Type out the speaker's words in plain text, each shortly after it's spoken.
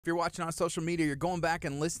If you're watching on social media, you're going back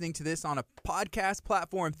and listening to this on a podcast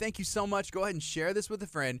platform, thank you so much. Go ahead and share this with a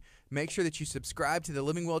friend. Make sure that you subscribe to the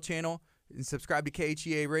Living Well channel and subscribe to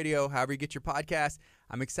KHEA Radio, however you get your podcast.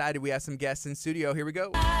 I'm excited. We have some guests in studio. Here we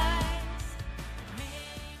go.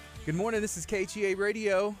 Good morning. This is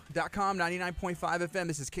KHEARadio.com, 99.5 FM.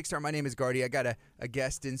 This is Kickstart. My name is Gardy. I got a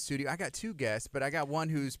guest in studio. I got two guests, but I got one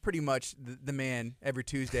who's pretty much the man every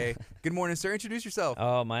Tuesday. Good morning, sir. Introduce yourself.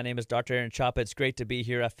 Oh, my name is Dr. Aaron Chapa. It's great to be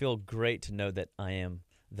here. I feel great to know that I am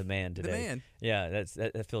the man today. The man. Yeah,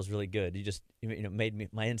 that feels really good. You just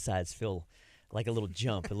made my insides feel like a little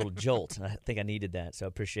jump, a little jolt. I think I needed that, so I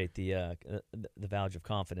appreciate the vouch of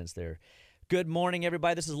confidence there. Good morning,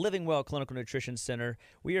 everybody. This is Living Well Clinical Nutrition Center.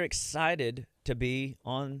 We are excited to be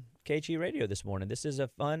on KHE Radio this morning. This is a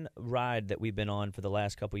fun ride that we've been on for the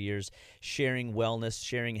last couple of years, sharing wellness,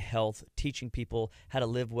 sharing health, teaching people how to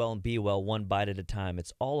live well and be well one bite at a time.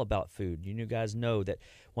 It's all about food. You guys know that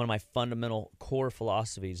one of my fundamental core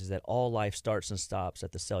philosophies is that all life starts and stops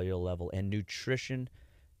at the cellular level, and nutrition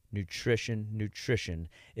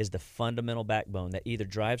is the fundamental backbone that either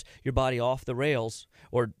drives your body off the rails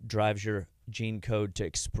or drives your gene code to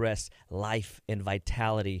express life and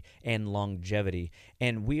vitality and longevity.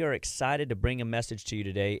 And we are excited to bring a message to you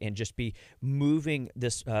today and just be moving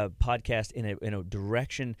this podcast in a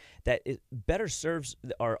direction that it better serves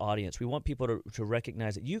our audience. We want people to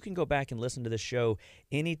recognize that you can go back and listen to the show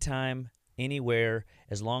anytime, anywhere,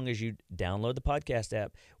 as long as you download the podcast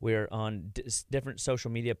app. We're on different social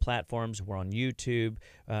media platforms. We're on YouTube.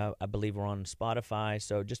 I believe we're on Spotify.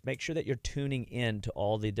 So just make sure that you're tuning in to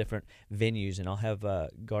all the different venues, and I'll have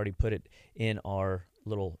Gardy put it in our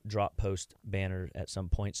little drop post banner at some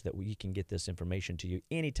point so that we can get this information to you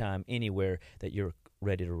anytime, anywhere that you're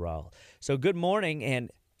ready to roll. So good morning, and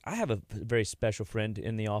I have a very special friend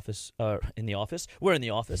in the office. In the office, we're in the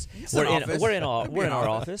office. We're in our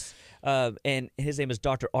office, and his name is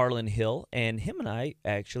Dr. Arlen Hill. And him and I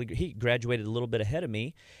he graduated a little bit ahead of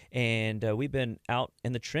me, and we've been out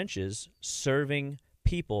in the trenches serving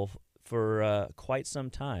people for quite some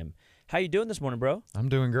time. How you doing this morning, bro? I'm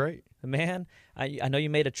doing great, man. I know you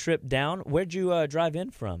made a trip down. Where'd you drive in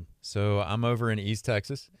from? So I'm over in East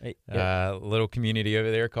Texas, a little community over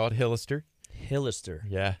there called Hillister.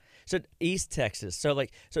 Yeah. So East Texas. So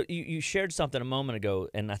you shared something a moment ago,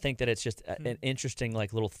 and I think that it's just an interesting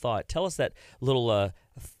little thought. Tell us that little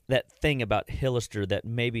that thing about Hillister that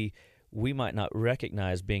maybe we might not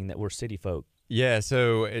recognize, being that we're city folk. Yeah.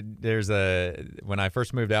 So when I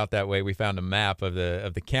first moved out that way, we found a map of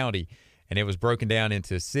the county, and it was broken down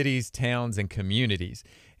into cities, towns, and communities.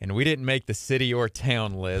 And we didn't make the city or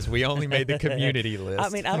town list. We only made the community list.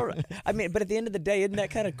 But at the end of the day, isn't that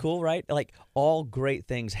kind of cool, right? Like, all great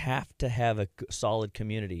things have to have a solid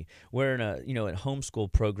community. We're in a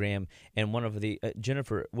homeschool program, and one of the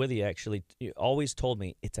Jennifer Withy actually always told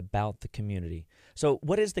me it's about the community. So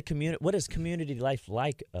what is the community? What is community life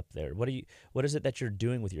like up there? What is it that you're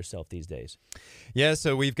doing with yourself these days? Yeah,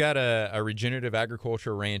 so we've got a regenerative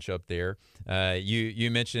agriculture ranch up there. You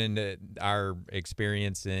mentioned our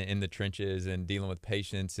experience in the trenches and dealing with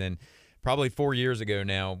patients, and probably 4 years ago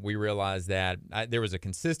now, we realized that there was a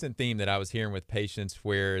consistent theme that I was hearing with patients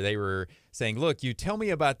where they were saying, look, you tell me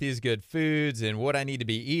about these good foods and what I need to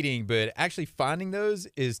be eating, but actually finding those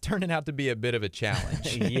is turning out to be a bit of a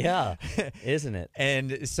challenge. Yeah, isn't it?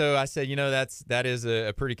 And so I said, that is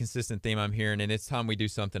a pretty consistent theme I'm hearing, and it's time we do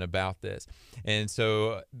something about this. And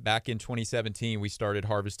so back in 2017, we started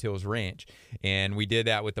Harvest Hills Ranch, and we did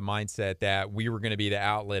that with the mindset that we were going to be the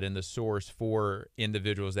outlet and the source for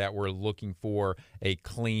individuals that were looking for a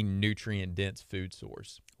clean, nutrient-dense food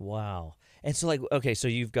source. Wow. And so, so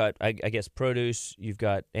you've got, I guess, produce, you've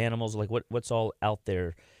got animals, what's all out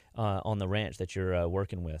there on the ranch that you're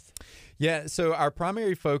working with? Yeah, so our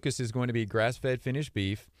primary focus is going to be grass-fed finished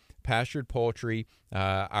beef, pastured poultry,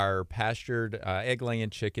 our pastured egg-laying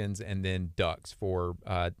chickens, and then ducks for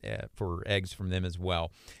eggs from them as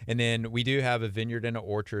well. And then we do have a vineyard and an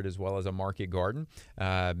orchard as well as a market garden.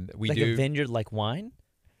 A vineyard like wine?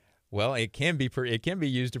 Well, it can be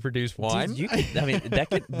used to produce wine.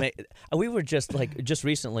 We were just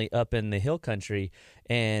recently up in the hill country,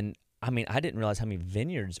 and I didn't realize how many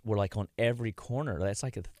vineyards were on every corner. That's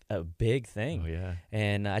like a big thing. Oh yeah.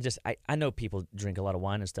 And I know people drink a lot of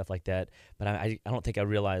wine and stuff like that, but I don't think I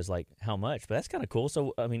realized how much. But that's kind of cool.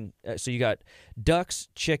 So so you got ducks,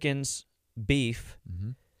 chickens, beef,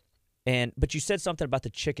 but you said something about the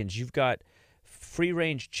chickens. You've got free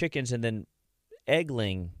range chickens and then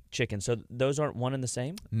egg-laying chickens. So those aren't one and the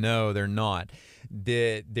same? No, they're not.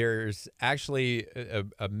 There's actually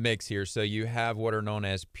a mix here. So you have what are known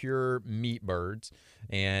as pure meat birds,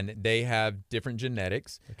 and they have different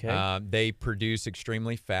genetics. Okay. They produce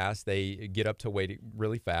extremely fast. They get up to weight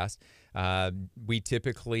really fast. We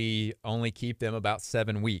typically only keep them about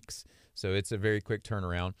 7 weeks. So it's a very quick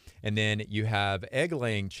turnaround. And then you have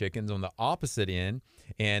egg-laying chickens on the opposite end,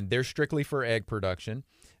 and they're strictly for egg production.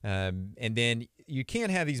 And then you can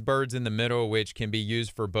have these birds in the middle, which can be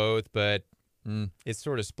used for both, but it's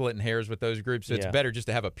sort of splitting hairs with those groups. So it's better just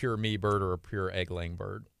to have a pure meat bird or a pure egg-laying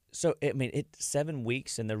bird. So, I mean, it's 7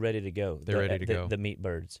 weeks and they're ready to go. They're ready to go. The meat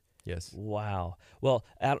birds. Yes. Wow. Well,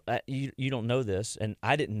 you don't know this, and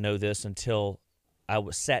I didn't know this until I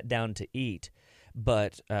was sat down to eat.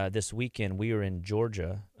 But this weekend we were in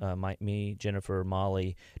Georgia. Me, Jennifer,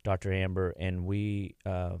 Molly, Dr. Amber, and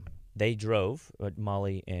they drove,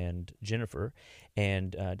 Molly and Jennifer,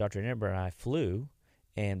 and Dr. Amber and I flew.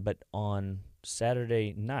 But on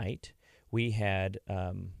Saturday night we had,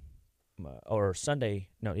 Saturday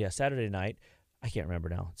night. I can't remember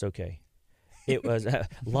now. It's okay. It was a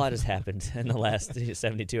lot has happened in the last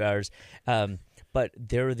 72 hours. But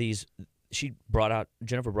there were these.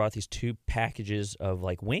 Jennifer brought out these 2 packages of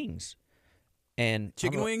wings, and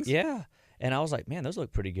chicken wings. Yeah, and I was like, man, those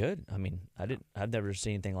look pretty good. I mean, I've never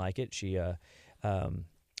seen anything like it.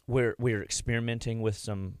 We're experimenting with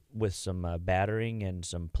some battering and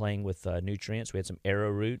some playing with nutrients. We had some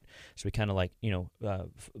arrowroot, so we kind of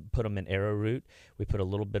put them in arrowroot. We put a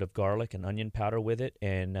little bit of garlic and onion powder with it,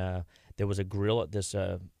 and there was a grill at this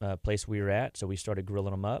place we were at, so we started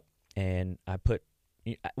grilling them up, and I'm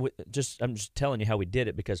just telling you how we did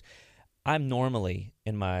it, because I'm normally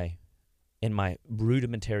in my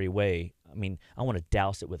rudimentary way. I mean, I want to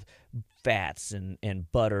douse it with fats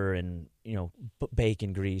and butter and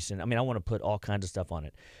bacon grease, and I mean I want to put all kinds of stuff on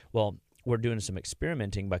it. Well, we're doing some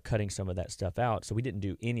experimenting by cutting some of that stuff out, so we didn't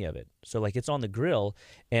do any of it. So it's on the grill,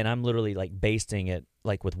 and I'm literally basting it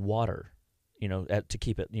with water, to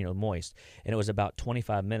keep it moist. And it was about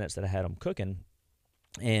 25 minutes that I had them cooking,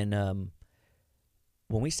 and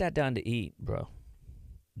when we sat down to eat,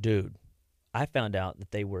 dude, I found out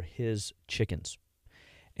that they were his chickens.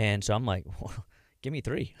 And so I'm like, well, give me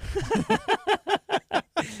 3.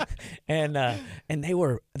 and they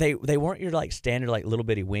weren't your standard little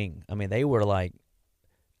bitty wing. I mean, they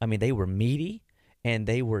were meaty, and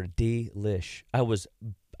they were delish. I was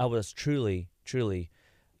truly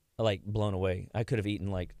blown away. I could have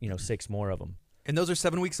eaten 6 more of them. And those are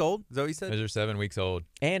 7 weeks old? Is that what you said? Those are 7 weeks old.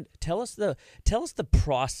 And tell us the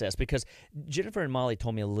process, because Jennifer and Molly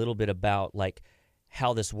told me a little bit about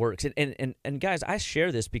how this works. And guys, I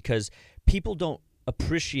share this because people don't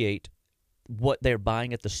appreciate what they're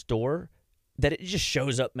buying at the store, that it just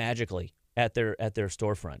shows up magically at their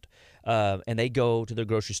storefront, and they go to the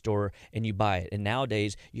grocery store and you buy it. And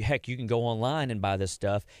nowadays, you can go online and buy this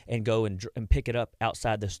stuff and go and pick it up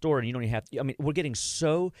outside the store, and you don't even have to. I mean, we're getting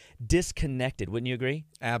so disconnected. Wouldn't you agree?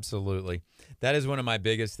 Absolutely. That is one of my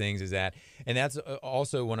biggest things, and that's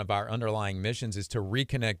also one of our underlying missions, is to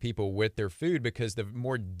reconnect people with their food, because the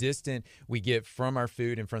more distant we get from our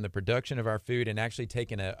food and from the production of our food and actually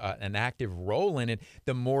taking an active role in it,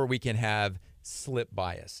 the more we can have slip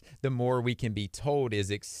bias, the more we can be told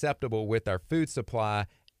is acceptable with our food supply,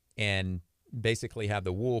 and basically have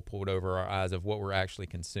the wool pulled over our eyes of what we're actually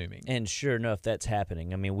consuming. And sure enough, that's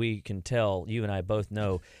happening. I mean, we can tell, you and I both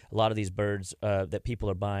know, a lot of these birds that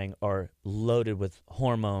people are buying are loaded with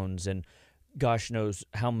hormones and gosh knows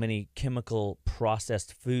how many chemical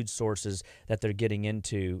processed food sources that they're getting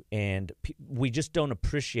into, and we just don't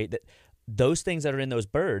appreciate that those things that are in those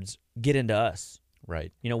birds get into us.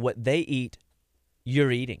 Right. What they eat,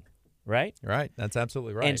 you're eating, right? Right. That's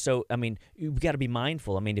absolutely right. And so, I mean, you've got to be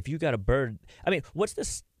mindful. I mean, if you got a bird, what's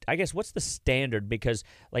the standard? Because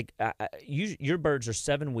your birds are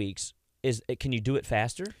 7 weeks. Can you do it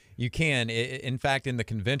faster? You can. In fact, in the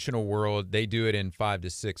conventional world, they do it in 5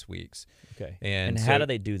 to 6 weeks. Okay. And how do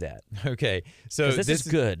they do that? Okay. So this is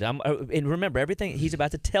good. And remember, everything he's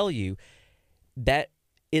about to tell you, that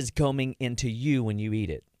is coming into you when you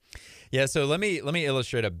eat it. Yeah, so let me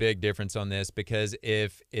illustrate a big difference on this, because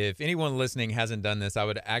if anyone listening hasn't done this, I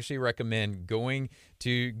would actually recommend going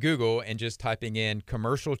to Google and just typing in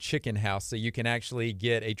commercial chicken house, so you can actually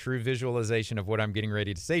get a true visualization of what I'm getting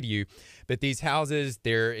ready to say to you. But these houses,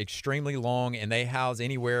 they're extremely long, and they house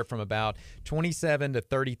anywhere from about 27 to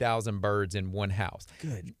 30,000 birds in one house.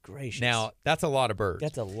 Good gracious. Now, that's a lot of birds.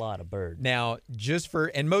 That's a lot of birds. Now,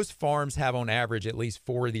 and most farms have on average at least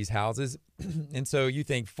 4 of these houses. And so you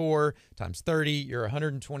think 4 times 30, you're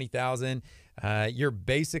 120,000. You're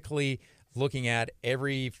basically looking at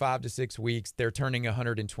every 5 to 6 weeks, they're turning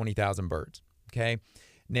 120,000 birds. Okay.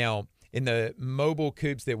 Now, in the mobile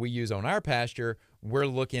coops that we use on our pasture, we're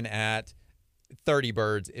looking at 30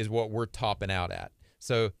 birds is what we're topping out at.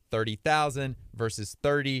 So 30,000 versus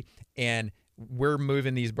 30, and we're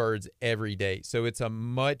moving these birds every day. So it's a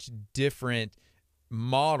much different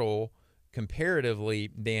model comparatively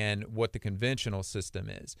than what the conventional system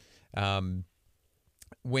is.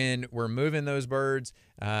 When we're moving those birds,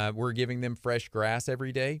 we're giving them fresh grass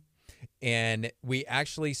every day, and we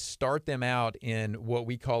actually start them out in what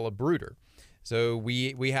we call a brooder. So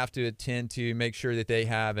we have to attend to make sure that they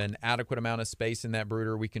have an adequate amount of space in that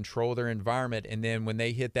brooder. We control their environment, and then when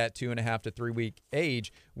they hit that 2.5 to 3 week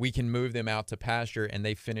age, we can move them out to pasture, and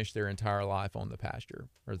they finish their entire life on the pasture,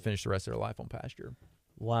 or finish the rest of their life on pasture.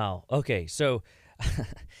 Wow. Okay. So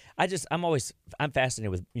I'm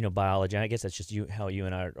fascinated with, biology. I guess that's just how you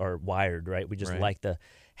and I are wired, right? We just Right. like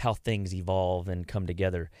how things evolve and come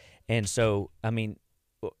together. And so,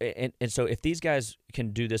 and so if these guys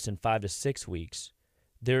can do this in 5 to 6 weeks,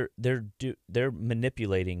 they're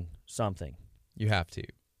manipulating something. You have to.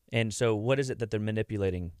 And so what is it that they're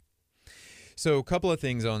manipulating? So a couple of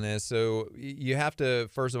things on this. So you have to,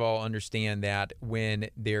 first of all, understand that when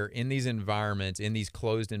they're in these environments, in these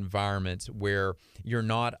closed environments where you're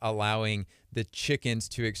not allowing the chickens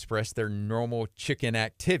to express their normal chicken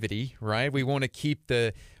activity, right? We want to keep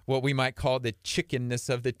what we might call the chickenness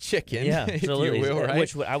of the chicken, Yeah, if absolutely. you will, right?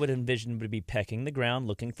 Which I would envision would be pecking the ground,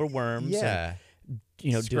 looking for worms. Yeah.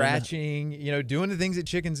 And, scratching, doing the things that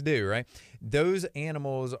chickens do, right? Those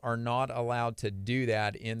animals are not allowed to do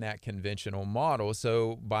that in that conventional model.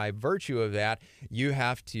 So by virtue of that, you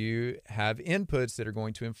have to have inputs that are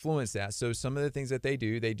going to influence that. So some of the things that they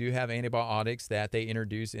do have antibiotics that they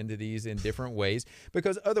introduce into these in different ways,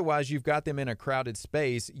 because otherwise you've got them in a crowded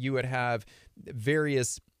space. You would have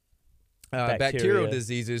various bacterial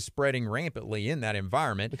diseases spreading rampantly in that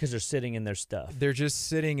environment. Because they're sitting in their stuff. They're just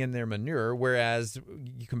sitting in their manure, whereas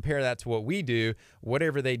you compare that to what we do,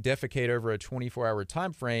 whatever they defecate over a 24-hour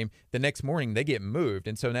time frame, the next morning they get moved.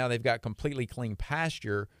 And so now they've got completely clean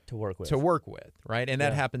pasture to work with, right? And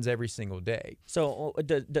that happens every single day. So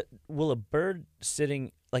will a bird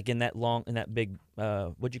sitting like in that big,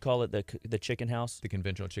 what'd you call it, the chicken house? The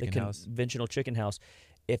conventional chicken house. Conventional chicken house.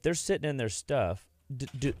 If they're sitting in their stuff,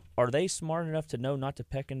 are they smart enough to know not to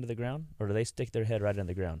peck into the ground, or do they stick their head right in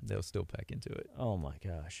the ground? They'll still peck into it. Oh my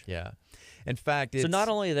gosh! Yeah, in fact, so not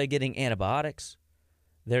only are they getting antibiotics,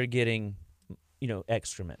 they're getting,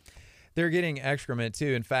 excrement. They're getting excrement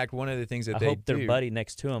too. In fact, one of the things that I hope their buddy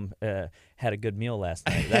next to them had a good meal last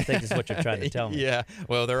night. I think that's what you're trying to tell me. Yeah,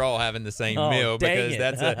 well, they're all having the same meal because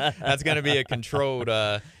that's going to be a controlled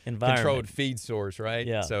controlled feed source, right?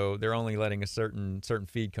 Yeah. So they're only letting a certain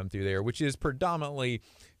feed come through there, which is predominantly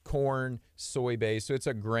corn, soy based. So it's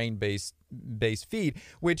a grain based feed,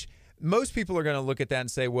 which most people are going to look at that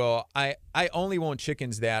and say, well, I only want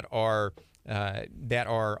chickens that are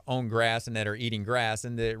on grass and that are eating grass.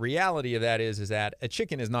 And the reality of that is that a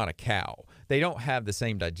chicken is not a cow. They don't have the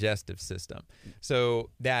same digestive system. So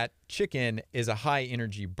that chicken is a high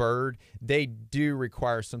energy bird. They do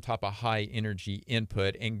require some type of high energy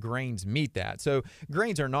input, and grains meet that. So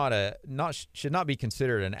grains are should not be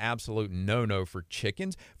considered an absolute no-no for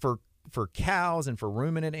chickens. For cows and for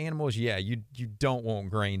ruminant animals, yeah, you don't want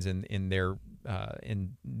grains in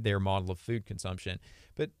their model of food consumption.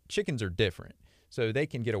 But chickens are different, so they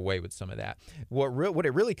can get away with some of that. What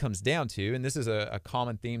it really comes down to, and this is a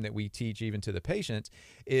common theme that we teach even to the patients,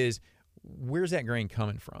 is where's that grain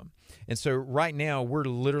coming from? And so right now we're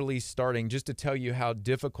literally starting, just to tell you how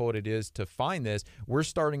difficult it is to find this, we're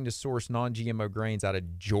starting to source non-GMO grains out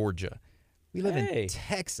of Georgia. We live in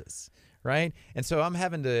Texas, right? And so I'm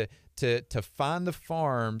having to find the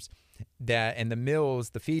farms and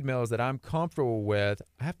the feed mills that I'm comfortable with.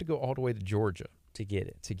 I have to go all the way to Georgia to get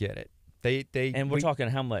it. And we're talking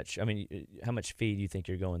how much? I mean, how much feed do you think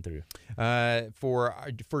you're going through?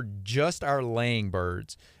 For just our laying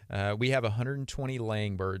birds, we have 120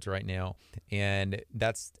 laying birds right now, and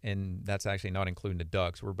that's actually not including the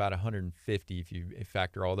ducks. We're about 150 if you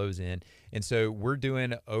factor all those in, and so we're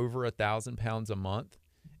doing over 1,000 pounds a month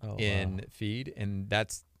in feed, and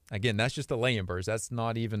that's just the laying birds. That's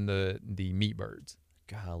not even the meat birds.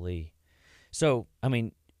 Golly, so I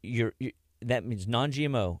mean, that means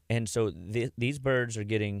non-GMO, and so these birds are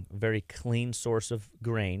getting very clean source of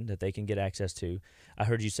grain that they can get access to. I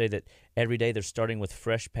heard you say that every day they're starting with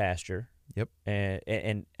fresh pasture. Yep.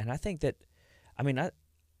 And I think that, that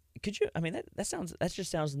just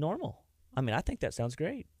sounds normal. I mean, I think that sounds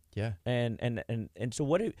great. Yeah. And so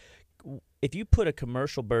if you put a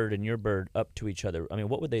commercial bird and your bird up to each other, I mean,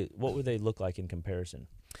 what would they look like in comparison?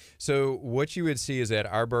 So what you would see is that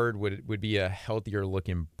our bird would be a healthier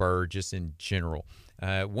looking bird just in general.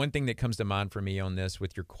 One thing that comes to mind for me on this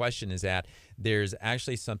with your question is that there's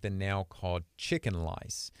actually something now called chicken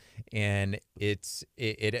lice, and it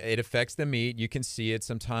affects the meat. You can see it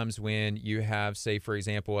sometimes when you have, say, for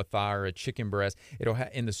example, a thigh or a chicken breast.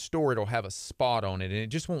 In the store, it'll have a spot on it, and it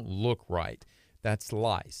just won't look right. That's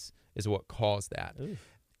lice is what caused that. Ooh.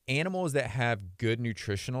 Animals that have good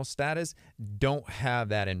nutritional status don't have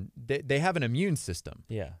that, and they have an immune system.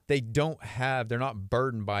 Yeah. They're not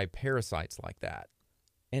burdened by parasites like that.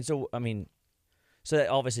 And so, I mean, so that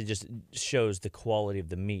obviously just shows the quality of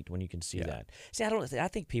the meat when you can see that. See, I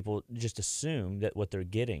think people just assume that what they're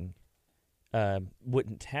getting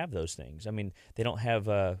wouldn't have those things. I mean, they don't have,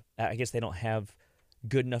 I guess they don't have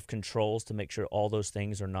good enough controls to make sure all those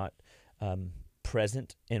things are not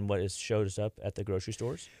present in what is showed us up at the grocery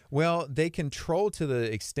stores? Well, they control to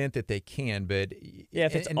the extent that they can, but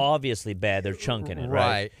if it's obviously bad, they're chunking it,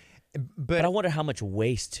 right? But I wonder how much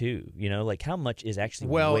waste too. Like how much is actually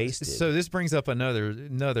wasted. So this brings up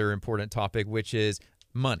another important topic, which is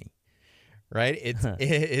money, right?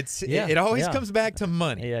 It always comes back to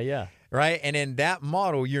money. Yeah. Right. And in that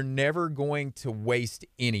model, you're never going to waste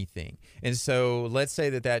anything. And so let's say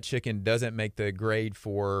that chicken doesn't make the grade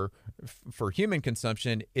for human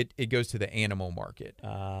consumption. It goes to the animal market.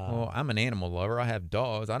 Well, I'm an animal lover. I have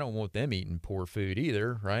dogs. I don't want them eating poor food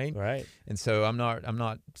either. Right. Right. And so I'm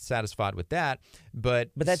not satisfied with that. But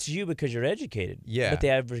that's you because you're educated. Yeah. But the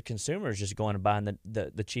average consumer is just going and buying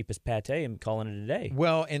the cheapest pate and calling it a day.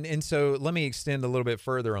 Well, and so let me extend a little bit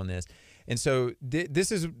further on this. And so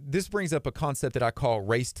this brings up a concept that I call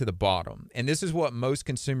race to the bottom. And this is what most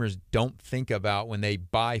consumers don't think about when they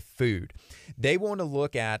buy food. They want to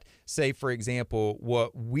look at, say, for example,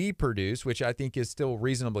 what we produce, which I think is still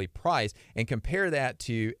reasonably priced, and compare that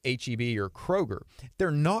to H-E-B or Kroger.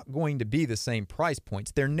 They're not going to be the same price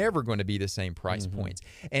points. They're never going to be the same price points.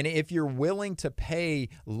 And if you're willing to pay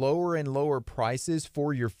lower and lower prices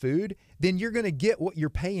for your food, then you're going to get what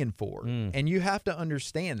you're paying for. And you have to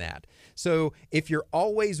understand that. So if you're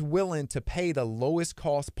always willing to pay the lowest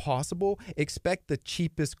cost possible, expect the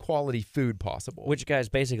cheapest quality food possible. Which, guys,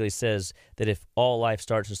 basically says that if all life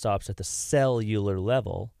starts and stops at the cellular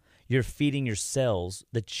level, you're feeding your cells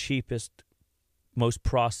the cheapest, most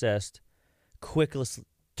processed, quickest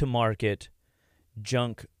to market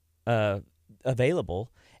junk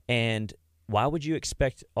available. And why would you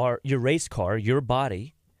expect your race car, your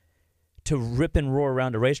body, to rip and roar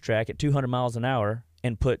around a racetrack at 200 miles an hour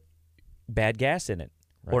and put bad gas in it,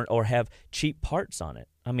 right, or have cheap parts on it?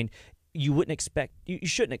 I mean, you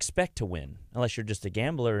shouldn't expect to win unless you're just a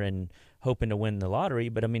gambler and hoping to win the lottery.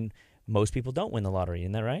 But I mean, most people don't win the lottery,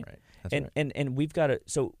 isn't that right? Right. That's right. And we've got to.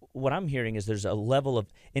 So what I'm hearing is there's a level of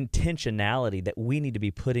intentionality that we need to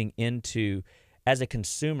be putting into, as a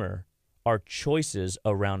consumer, our choices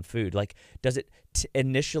around food. Like, does it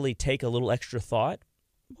initially take a little extra thought?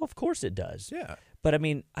 Well, of course it does. Yeah. But I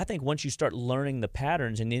mean, I think once you start learning the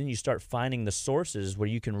patterns and then you start finding the sources where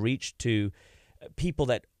you can reach to people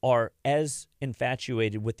that are as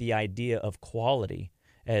infatuated with the idea of quality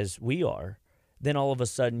as we are, then all of a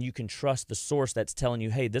sudden you can trust the source that's telling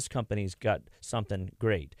you, hey, this company's got something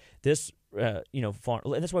great. This, farm.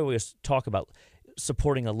 And that's why we always talk about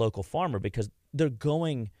supporting a local farmer, because they're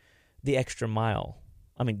going the extra mile.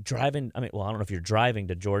 I mean, I don't know if you're driving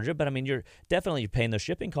to Georgia, but I mean, you're paying the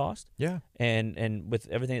shipping cost. Yeah. And with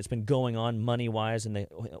everything that's been going on money-wise in the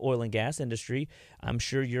oil and gas industry, I'm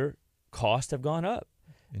sure your costs have gone up.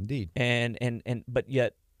 Indeed. But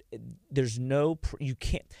yet there's you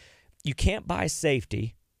can't buy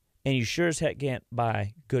safety, and you sure as heck can't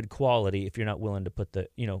buy good quality if you're not willing to put the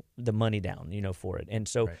money down, for it. And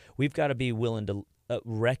so we've got to be willing to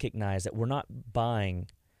recognize that we're not buying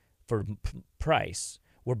for price.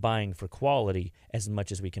 We're buying for quality as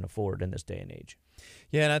much as we can afford in this day and age.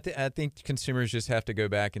 Yeah, and I think consumers just have to go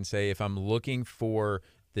back and say, if I'm looking for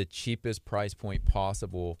the cheapest price point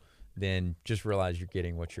possible, then just realize you're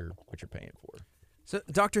getting what you're paying for. So,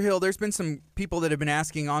 Dr. Hill, there's been some people that have been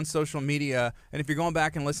asking on social media, and if you're going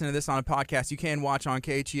back and listening to this on a podcast, you can watch on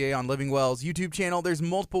KHEA on Living Well's YouTube channel. There's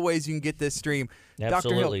multiple ways you can get this stream.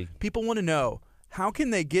 Absolutely. Dr. Hill, people want to know, how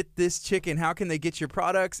can they get this chicken? How can they get your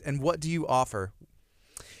products, and what do you offer?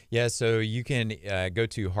 Yeah, so you can go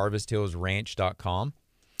to harvesthillsranch.com,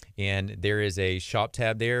 and there is a shop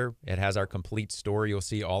tab there. It has our complete store. You'll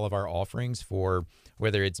see all of our offerings for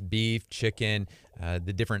whether it's beef, chicken,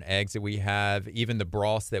 the different eggs that we have, even the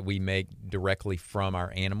broths that we make directly from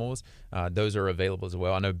our animals. Those are available as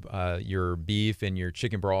well. I know your beef and your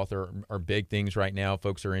chicken broth are big things right now.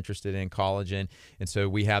 Folks are interested in collagen, and so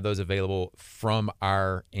we have those available from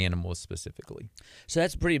our animals specifically. So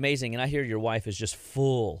that's pretty amazing, and I hear your wife is just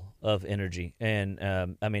full of energy, and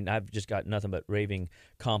I mean, I've just got nothing but raving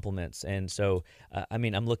compliments, and so I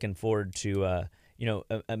mean, I'm looking forward to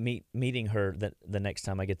meeting her the next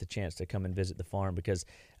time I get the chance to come and visit the farm, because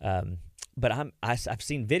but I've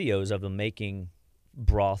seen videos of them making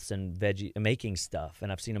broths and making stuff,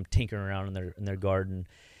 and I've seen them tinkering around in their garden,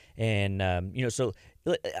 and so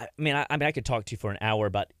I mean I could talk to you for an hour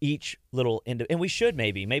about each little and we should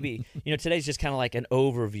maybe today's just kind of like an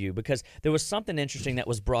overview, because there was something interesting that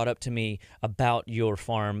was brought up to me about your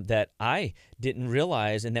farm that I didn't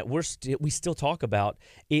realize, and that we still talk about,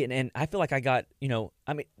 and I feel like I got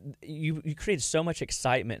I mean you created so much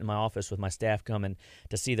excitement in my office with my staff coming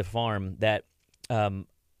to see the farm that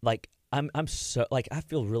like I'm so, like, I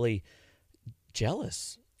feel really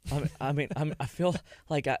jealous. I feel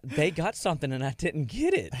like they got something and I didn't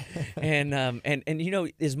get it, and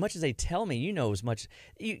as much as they tell me, as much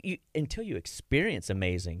you until you experience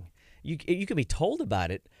amazing. You can be told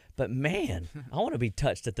about it, but man, I want to be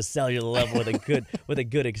touched at the cellular level with a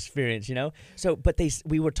good experience, So, but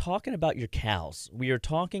we were talking about your cows. We were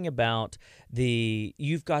talking about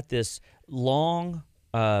you've got this long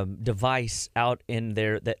device out in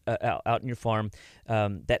there that out in your farm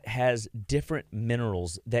that has different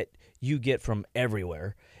minerals that you get from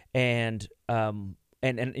everywhere, and I want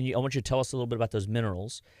you to tell us a little bit about those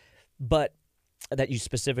minerals, but that you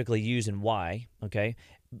specifically use and why, okay?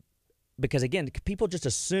 Because again, people just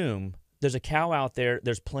assume there's a cow out there.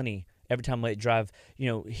 There's plenty. Every time I drive,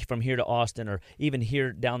 from here to Austin, or even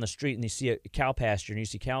here down the street, and you see a cow pasture and you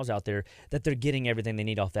see cows out there, that they're getting everything they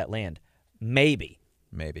need off that land. Maybe.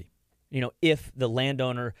 If the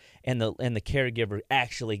landowner and the caregiver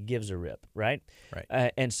actually gives a rip, right?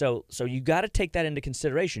 Right. And so you got to take that into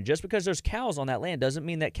consideration. Just because there's cows on that land doesn't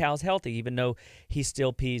mean that cow's healthy, even though he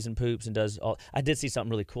still pees and poops and does all. I did see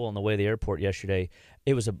something really cool on the way to the airport yesterday.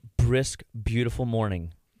 It was a brisk, beautiful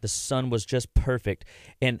morning. The sun was just perfect,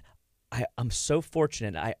 and I'm so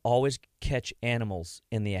fortunate. I always catch animals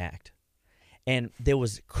in the act, and there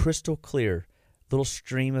was crystal clear little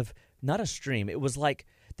stream of. Not a stream. It was like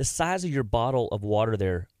the size of your bottle of water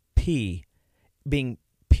there, pee, being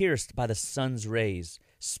pierced by the sun's rays,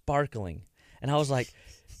 sparkling. And I was like,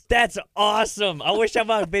 that's awesome. I wish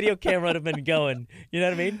my video camera would have been going. You know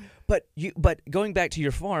what I mean? But going back to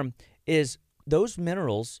your farm, is those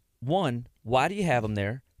minerals, one, why do you have them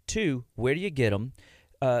there? Two, where do you get them?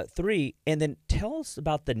 Three, and then tell us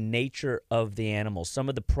about the nature of the animals, some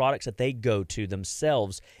of the products that they go to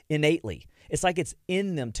themselves innately. It's like it's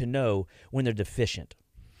in them to know when they're deficient.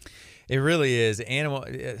 It really is.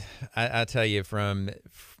 I tell you, from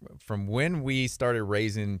when we started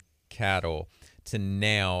raising cattle to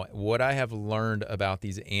now, what I have learned about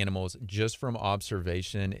these animals just from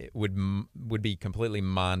observation, it would be completely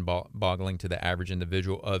mind-boggling to the average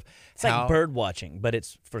individual. It's like bird watching, but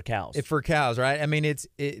it's for cows. It's for cows, right? I mean,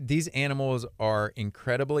 these animals are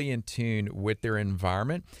incredibly in tune with their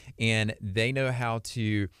environment, and they know how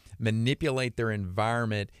to manipulate their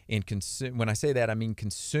environment and consume. When I say that, I mean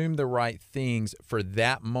consume the right things for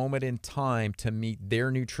that moment in time to meet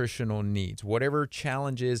their nutritional needs. Whatever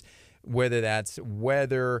challenges, whether that's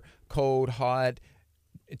weather, cold, hot,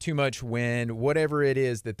 too much wind, whatever it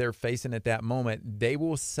is that they're facing at that moment, they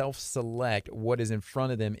will self-select what is in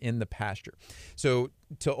front of them in the pasture. So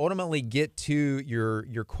to ultimately get to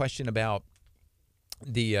your question about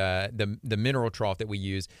the mineral trough that we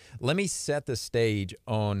use, let me set the stage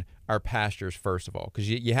on our pastures first of all, because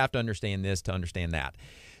you have to understand this to understand that.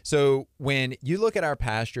 So when you look at our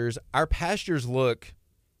pastures look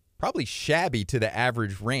probably shabby to the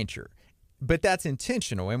average rancher, but that's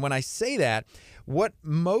intentional. And when I say that, what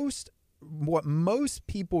most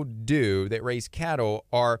people do that raise cattle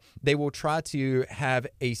are they will try to have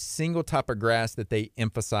a single type of grass that they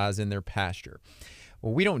emphasize in their pasture.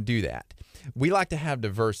 Well, we don't do that. We like to have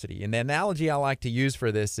diversity. And the analogy I like to use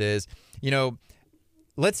for this is,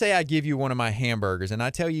 let's say I give you one of my hamburgers and I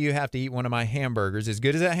tell you have to eat one of my hamburgers. As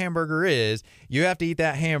good as that hamburger is, you have to eat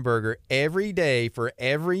that hamburger every day for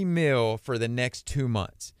every meal for the next 2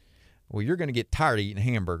 months. Well, you're going to get tired of eating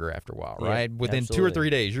hamburger after a while, right? Yeah, Within absolutely. 2 or 3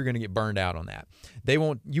 days, you're going to get burned out on that.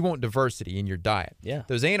 You want diversity in your diet. Yeah.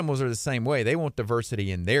 Those animals are the same way. They want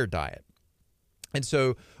diversity in their diet. And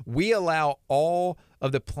so we allow all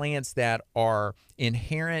of the plants that are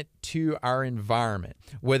inherent to our environment,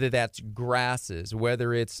 whether that's grasses,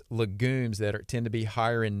 whether it's legumes that tend to be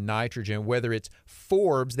higher in nitrogen, whether it's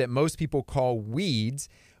forbs that most people call weeds.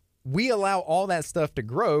 We allow all that stuff to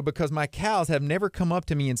grow because my cows have never come up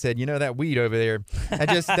to me and said, that weed over there, that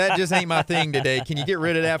just ain't my thing today. Can you get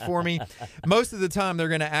rid of that for me? Most of the time, they're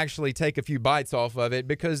going to actually take a few bites off of it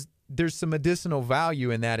because there's some medicinal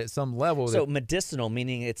value in that at some level. So medicinal,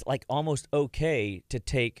 meaning it's like almost okay to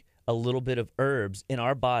take a little bit of herbs in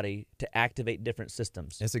our body to activate different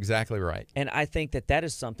systems. That's exactly right. And I think that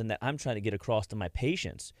is something that I'm trying to get across to my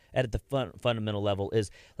patients at the fundamental level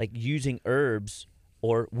is like using herbs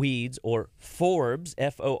or weeds or forbs,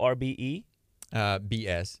 F-O-R-B-E?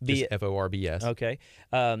 B-S, just F-O-R-B-S. Okay.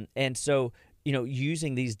 And so,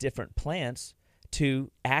 using these different plants to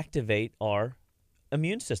activate our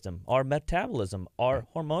immune system, our metabolism, our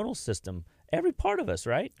hormonal system, every part of us,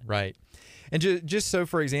 right? Right. And just so,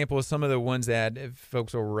 for example, some of the ones that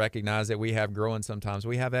folks will recognize that we have growing sometimes,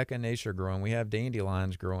 we have echinacea growing, we have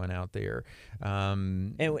dandelions growing out there.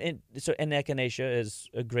 And echinacea is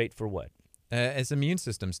great for what? As immune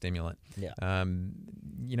system stimulant. Yeah.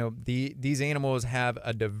 These animals have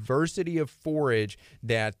a diversity of forage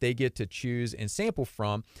that they get to choose and sample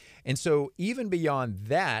from. And so even beyond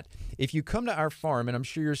that, if you come to our farm, and I'm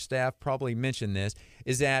sure your staff probably mentioned this,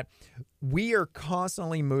 is that we are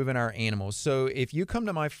constantly moving our animals. So if you come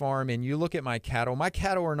to my farm and you look at my cattle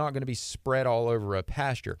are not going to be spread all over a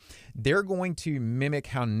pasture. They're going to mimic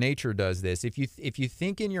how nature does this. If you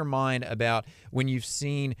think in your mind about when you've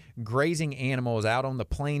seen grazing animals out on the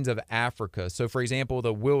plains of Africa, so for example,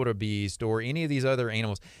 the wildebeest or any of these other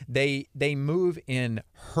animals, they move in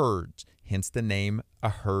herds. Hence the name a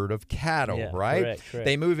herd of cattle, right? Correct.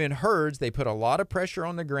 They move in herds. They put a lot of pressure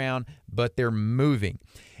on the ground, but they're moving.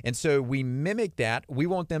 And so we mimic that. We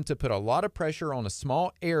want them to put a lot of pressure on a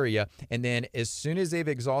small area, and then as soon as they've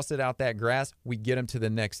exhausted out that grass, we get them to the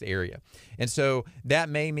next area. And so that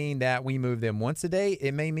may mean that we move them once a day.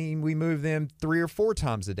 It may mean we move them 3 or 4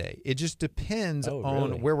 times a day. It just depends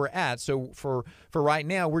on where we're at. So for right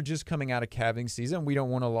now, we're just coming out of calving season. We don't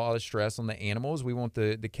want a lot of stress on the animals. We want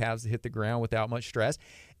the calves to hit the ground without much stress.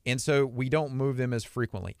 And so we don't move them as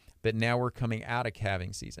frequently. But now we're coming out of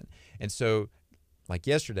calving season. And so like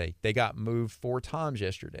yesterday, they got moved 4 times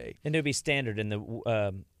yesterday. And it would be standard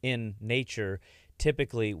in nature.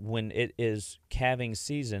 Typically, when it is calving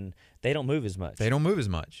season, they don't move as much. They don't move as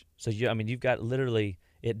much. So you've got literally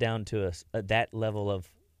it down to that level of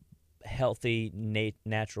healthy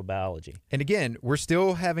natural biology. And again, we're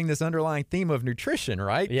still having this underlying theme of nutrition,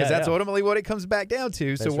 right? Because that's ultimately what it comes back down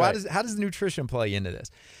to. So how does nutrition play into this?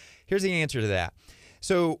 Here's the answer to that.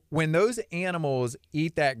 So when those animals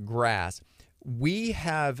eat that grass, we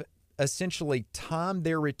have essentially timed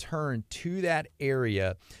their return to that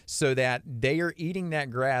area so that they are eating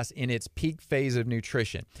that grass in its peak phase of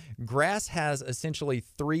nutrition. Grass has essentially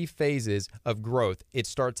 3 phases of growth. It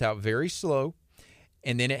starts out very slow,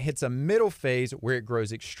 and then it hits a middle phase where it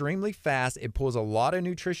grows extremely fast. It pulls a lot of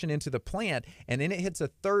nutrition into the plant, and then it hits a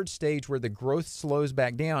 3rd stage where the growth slows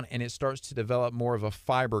back down and it starts to develop more of a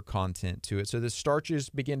fiber content to it. So the starches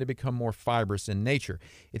begin to become more fibrous in nature.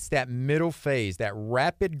 It's that middle phase, that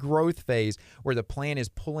rapid growth phase where the plant is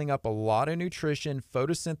pulling up a lot of nutrition,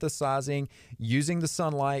 photosynthesizing, using the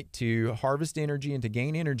sunlight to harvest energy and to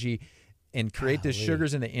gain energy and create the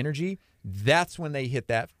sugars and the energy. That's when they hit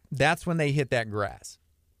that. That's when they hit that grass,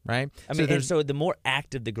 right? So the more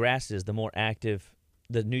active the grass is, the more active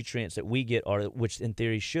the nutrients that we get are, which in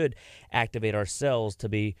theory should activate our cells to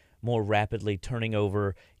be more rapidly turning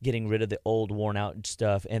over, getting rid of the old worn out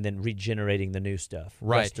stuff, and then regenerating the new stuff.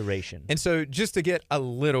 Right. Restoration. And so just to get a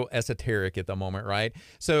little esoteric at the moment, right?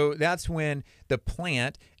 So that's when the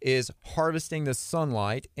plant is harvesting the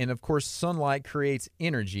sunlight, and of course sunlight creates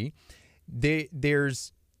energy.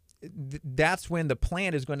 That's when the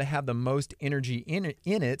plant is going to have the most energy in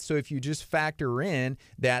it. So if you just factor in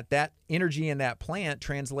that energy in that plant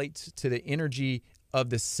translates to the energy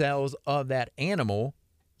of the cells of that animal,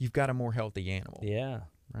 you've got a more healthy animal. Yeah.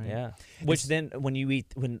 Right. Yeah. Which then when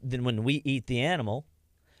we eat the animal,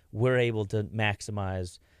 we're able to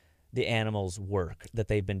maximize the animal's work that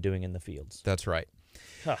they've been doing in the fields. That's right.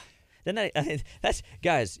 Huh. Then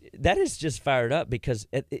guys, that is just fired up because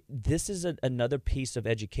this is another piece of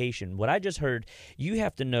education. What I just heard, you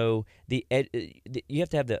have to know you have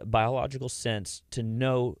to have the biological sense to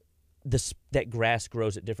know that grass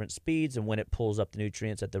grows at different speeds and when it pulls up the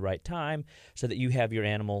nutrients at the right time, so that you have your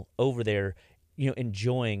animal over there,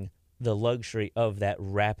 enjoying the luxury of that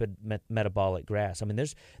rapid metabolic grass. I mean,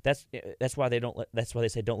 that's why they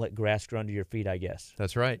say don't let grass grow under your feet, I guess.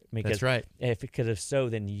 That's right. That's right. Because if so,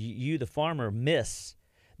 then you, the farmer, miss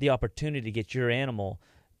the opportunity to get your animal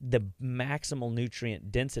the maximal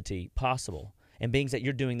nutrient density possible. And being that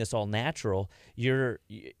you're doing this all natural, you're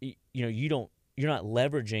not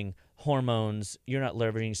leveraging hormones, you're not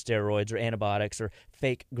leveraging steroids or antibiotics or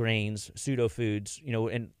fake grains, pseudo foods.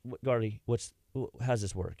 And Gardy, how's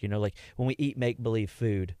this work? Like when we eat make-believe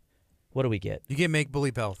food, what do we get? You get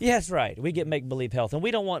make-believe health. Yeah, that's right. We get make-believe health, and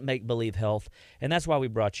we don't want make-believe health, and that's why we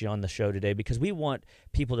brought you on the show today, because we want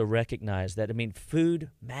people to recognize that, food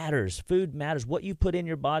matters. Food matters. What you put in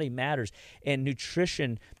your body matters, and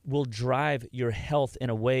nutrition will drive your health in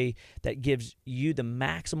a way that gives you the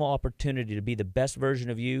maximal opportunity to be the best version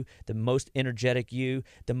of you, the most energetic you,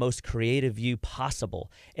 the most creative you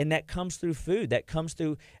possible, and that comes through food. That comes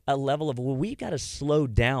through a level of, we've got to slow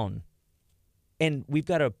down, and we've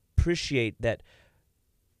got to appreciate that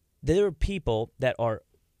there are people that are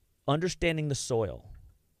understanding the soil,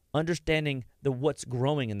 understanding what's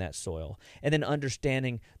growing in that soil, and then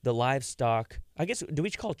understanding the livestock. I guess, do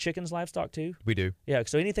we call chickens livestock too? We do. Yeah,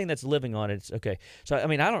 so anything that's living on it's okay. So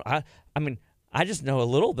I just know a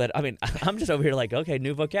little bit. I'm just over here like, okay,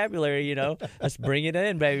 new vocabulary, let's bring it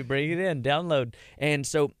in, baby, bring it in, download. And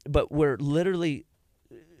so, but we're literally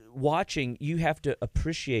watching. You have to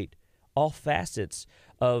appreciate all facets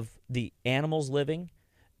of the animals living,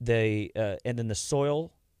 and then the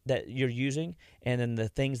soil that you're using, and then the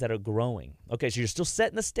things that are growing. Okay, so you're still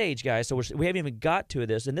setting the stage, guys. So we haven't even got to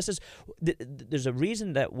this, and this is there's a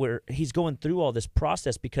reason that he's going through all this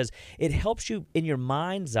process, because it helps you in your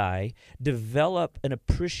mind's eye develop an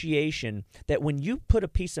appreciation that when you put a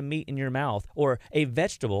piece of meat in your mouth or a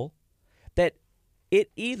vegetable, that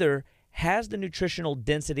it either has the nutritional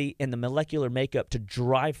density and the molecular makeup to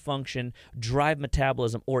drive function, drive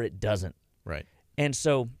metabolism, or it doesn't. Right. And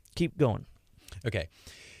so keep going. Okay.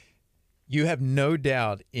 You have no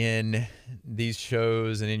doubt in these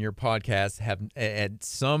shows and in your podcast have at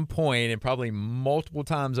some point, and probably multiple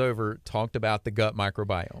times over, talked about the gut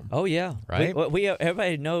microbiome. Oh, yeah. Right?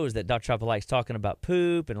 Everybody knows that Dr. Chopper likes talking about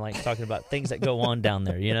poop and likes talking about things that go on down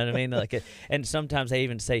there. You know what I mean? And sometimes they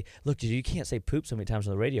even say, look, you can't say poop so many times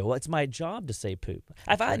on the radio. Well, it's my job to say poop.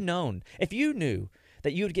 If you knew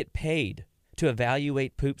that you would get paid to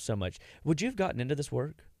evaluate poop so much, would you have gotten into this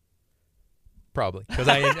work? Probably, because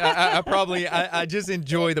I just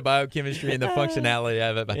enjoy the biochemistry and the functionality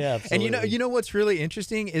of it. Yeah, absolutely. And you know what's really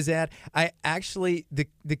interesting is that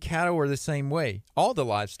the cattle are the same way. All the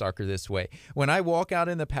livestock are this way. When I walk out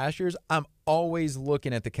in the pastures, I'm always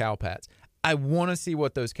looking at the cow pats. I want to see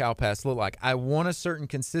what those cow pats look like. I want a certain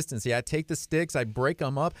consistency. I take the sticks, I break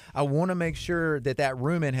them up. I want to make sure that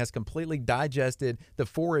rumen has completely digested the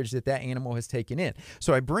forage that animal has taken in.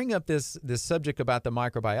 So I bring up this subject about the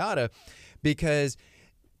microbiota because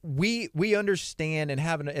we understand and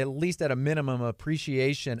have at least at a minimum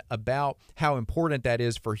appreciation about how important that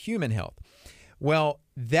is for human health. Well,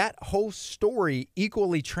 that whole story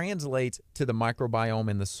equally translates to the microbiome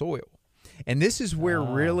in the soil. And this is where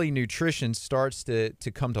really nutrition starts to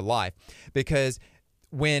come to life, because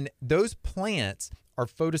when those plants are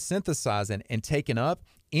photosynthesizing and taken up,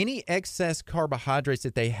 any excess carbohydrates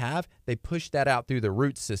that they have, they push that out through the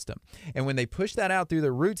root system. And when they push that out through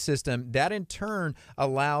the root system, that in turn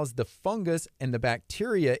allows the fungus and the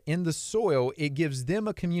bacteria in the soil, it gives them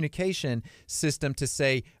a communication system to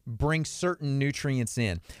say, bring certain nutrients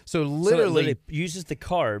in. So literally it uses the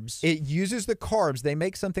carbs. It uses the carbs. They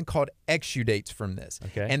make something called exudates from this.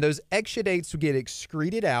 Okay. And those exudates get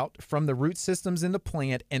excreted out from the root systems in the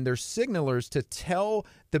plant, and they're signalers to tell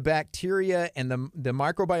the bacteria and the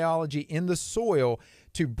microbiology in the soil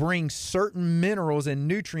to bring certain minerals and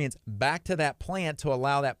nutrients back to that plant to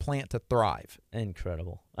allow that plant to thrive.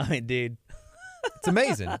 Incredible. Dude. It's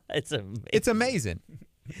amazing. It's amazing.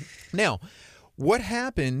 Now, what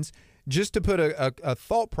happens, just to put a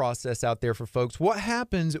thought process out there for folks, what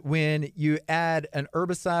happens when you add an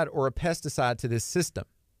herbicide or a pesticide to this system?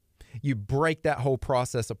 You break that whole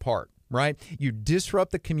process apart. Right? You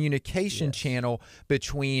disrupt the communication channel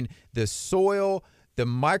between the soil, the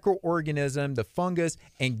microorganism, the fungus,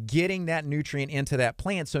 and getting that nutrient into that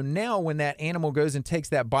plant. So now when that animal goes and takes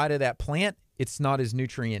that bite of that plant, it's not as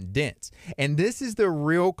nutrient dense. And this is the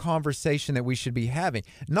real conversation that we should be having.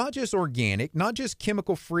 Not just organic, not just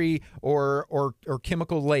chemical free or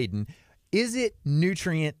chemical laden. Is it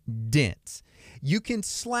nutrient dense? You can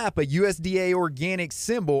slap a USDA organic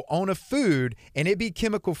symbol on a food and it be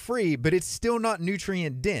chemical free, but it's still not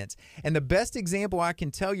nutrient dense. And the best example I can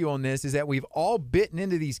tell you on this is that we've all bitten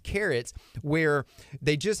into these carrots where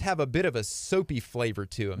they just have a bit of a soapy flavor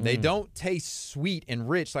to them. They don't taste sweet and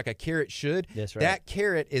rich like a carrot should. That's right. That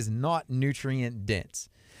carrot is not nutrient dense.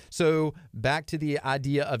 So back to the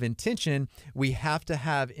idea of intention, we have to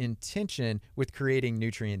have intention with creating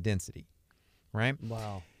nutrient density, right?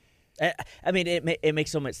 Wow. I mean, it makes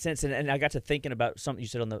so much sense, and I got to thinking about something you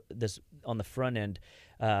said on the front end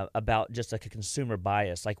about just like a consumer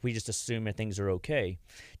bias, like we just assume that things are okay,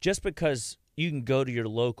 just because you can go to your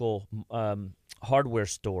local hardware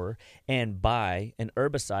store and buy an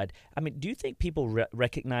herbicide. I mean, do you think people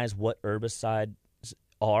recognize what herbicides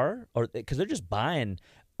are, or because they're just buying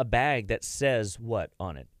a bag that says what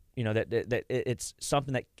on it? You know, that it's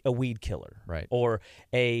something that a weed killer, right? Or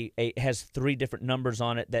a has 3 different numbers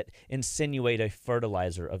on it that insinuate a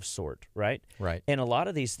fertilizer of sort, right? Right. And a lot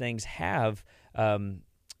of these things have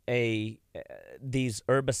these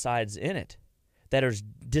herbicides in it that are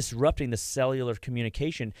disrupting the cellular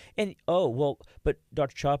communication. And but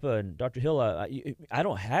Dr. Chapa and Dr. Hill, I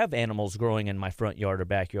don't have animals growing in my front yard or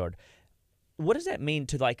backyard. What does that mean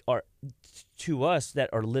to us that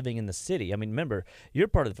are living in the city? I mean, remember, you're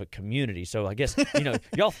part of a community, so I guess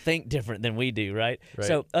y'all think different than we do, right?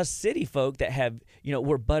 So us city folk that have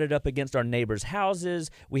we're butted up against our neighbors'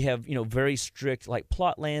 houses. We have very strict like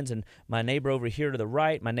plot lands, and my neighbor over here to the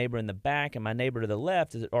right, my neighbor in the back, and my neighbor to the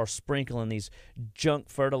left are sprinkling these junk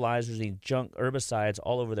fertilizers, these junk herbicides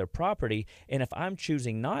all over their property. And if I'm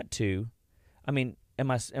choosing not to, I mean, am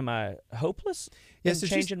I hopeless in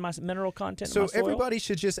changing my mineral content in my soil? So everybody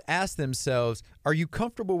should just ask themselves, are you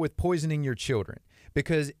comfortable with poisoning your children?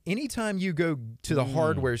 Because anytime you go to the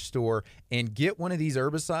hardware store and get one of these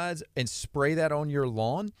herbicides and spray that on your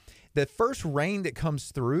lawn, the first rain that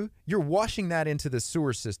comes through, you're washing that into the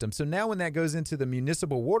sewer system. So now when that goes into the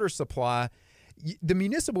municipal water supply, the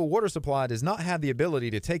municipal water supply does not have the ability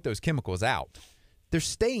to take those chemicals out. They're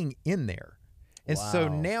staying in there. And so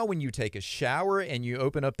now when you take a shower and you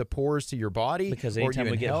open up the pores to your body, because or you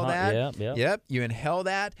inhale that, you inhale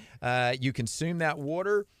that, you consume that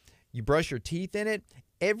water, you brush your teeth in it.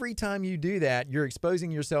 Every time you do that, you're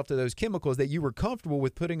exposing yourself to those chemicals that you were comfortable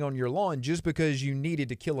with putting on your lawn just because you needed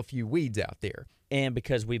to kill a few weeds out there. And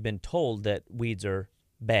because we've been told that weeds are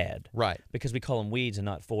bad. Right. Because we call them weeds and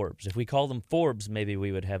not forbs. If we call them forbs, maybe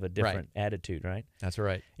we would have a different attitude, right? That's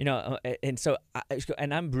right. And so,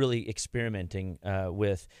 I'm really experimenting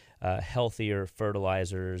with healthier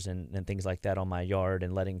fertilizers and things like that on my yard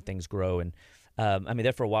and letting things grow. And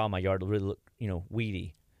there for a while, my yard really looked,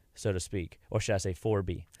 weedy, so to speak, or should I say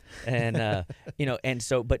forby. And, and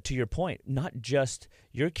so, but to your point, not just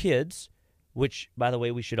your kids, which, by the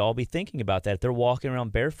way, we should all be thinking about that. If they're walking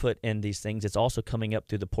around barefoot in these things, it's also coming up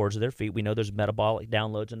through the pores of their feet. We know there's metabolic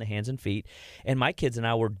downloads in the hands and feet. And my kids and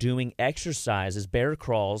I were doing exercises, bear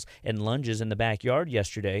crawls, and lunges in the backyard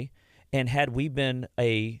yesterday. And had we been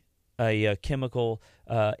a chemical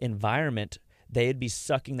environment, they'd be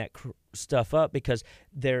sucking that stuff up because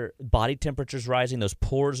their body temperature's rising, those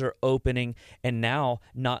pores are opening, and now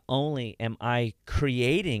not only am I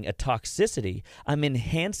creating a toxicity, I'm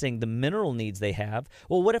enhancing the mineral needs they have.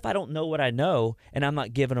 Well, what if I don't know what I know and I'm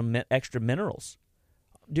not giving them extra minerals?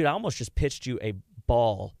 Dude, I almost just pitched you a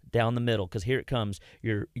ball down the middle, because here it comes.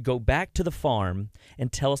 You go back to the farm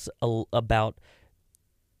and tell us about.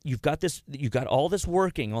 You've got all this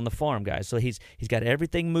working on the farm, guys. So he's got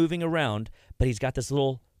everything moving around, but he's got this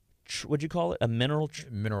little, what'd you call it? A mineral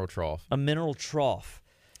trough. A mineral trough.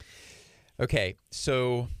 Okay,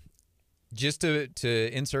 so just to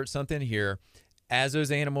insert something here, as those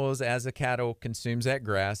animals, as the cattle consumes that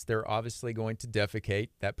grass, they're obviously going to defecate.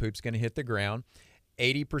 That poop's going to hit the ground.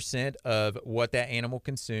 80% of what that animal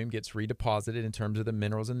consumed gets redeposited in terms of the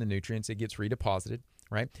minerals and the nutrients. It gets redeposited,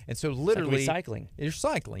 right? And so literally, like recycling. You're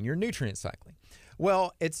cycling. You're nutrient cycling.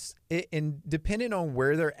 Well, and depending on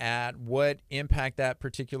where they're at, what impact that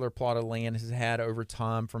particular plot of land has had over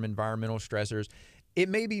time from environmental stressors, it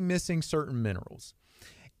may be missing certain minerals.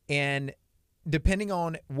 And depending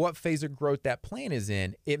on what phase of growth that plant is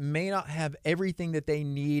in, it may not have everything that they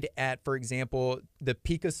need at, for example, the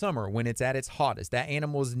peak of summer when it's at its hottest. That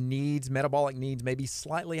animal's metabolic needs may be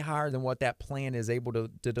slightly higher than what that plant is able to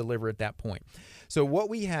deliver at that point. So what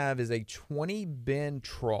we have is a 20-bin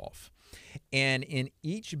trough. And in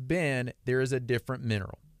each bin, there is a different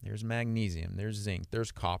mineral. There's magnesium, there's zinc,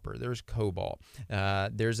 there's copper, there's cobalt,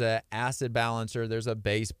 there's an acid balancer, there's a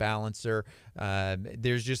base balancer.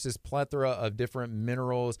 There's just this plethora of different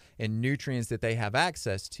minerals and nutrients that they have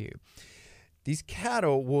access to. these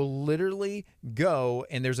cattle will literally go,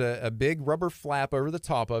 and there's a big rubber flap over the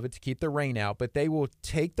top of it to keep the rain out, but they will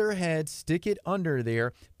take their head, stick it under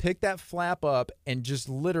there, pick that flap up, and just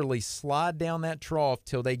literally slide down that trough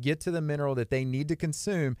till they get to the mineral that they need to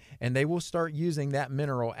consume, and they will start using that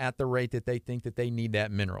mineral at the rate that they think that they need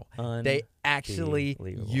that mineral. They actually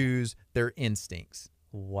use their instincts.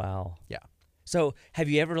 Wow. Yeah. So have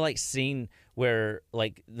you ever like seen where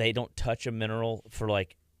like they don't touch a mineral for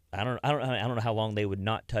like I don't know how long they would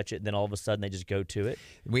not touch it, and then all of a sudden they just go to it?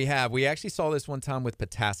 We actually saw this one time with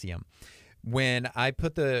potassium. When I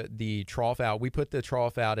put the trough out, we put the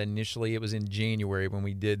trough out initially, it was in January when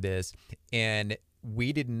we did this, and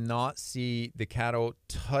we did not see the cattle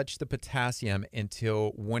touch the potassium until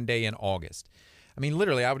one day in August. I mean,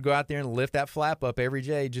 literally, I would go out there and lift that flap up every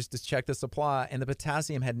day just to check the supply, and the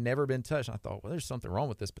potassium had never been touched. And I thought, well, there's something wrong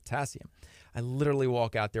with this potassium. I literally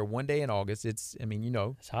walk out there one day in August. It's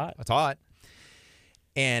hot. It's hot.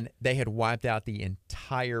 And they had wiped out the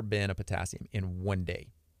entire bin of potassium in one day.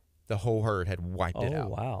 The whole herd had wiped it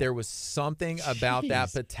out. Wow. There was something about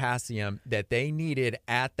that potassium that they needed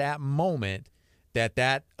at that moment,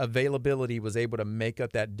 that availability was able to make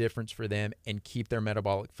up that difference for them and keep their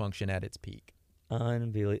metabolic function at its peak.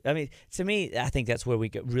 Unbelievable. I mean, to me, I think that's where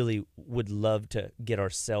we really would love to get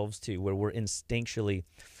ourselves to, where we're instinctually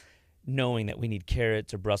knowing that we need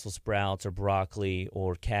carrots or Brussels sprouts or broccoli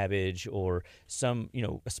or cabbage or some,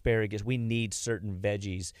 asparagus. We need certain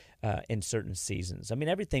veggies in certain seasons. I mean,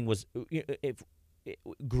 everything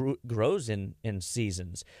grows in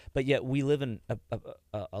seasons, but yet we live in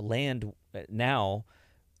a land now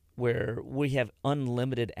where we have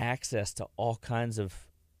unlimited access to all kinds of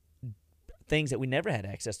things that we never had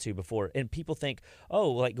access to before. And people think,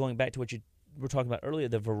 like going back to what you were talking about earlier,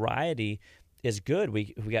 the variety is good.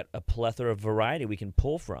 We got a plethora of variety we can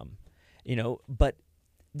pull from, but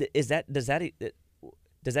does that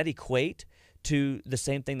equate to the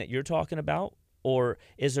same thing that you're talking about? Or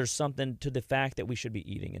is there something to the fact that we should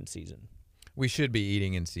be eating in season? We should be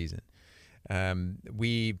eating in season. Let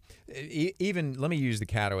me use the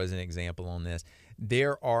cattle as an example on this.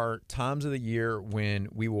 There are times of the year when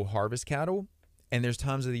we will harvest cattle, and there's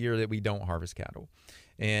times of the year that we don't harvest cattle.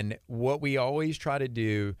 And what we always try to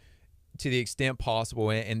do, to the extent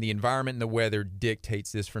possible, and the environment and the weather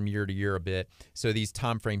dictates this from year to year a bit, so these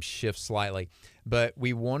time frames shift slightly, but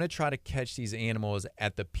we want to try to catch these animals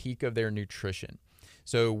at the peak of their nutrition.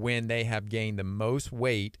 So when they have gained the most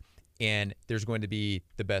weight, and there's going to be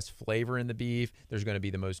the best flavor in the beef, there's going to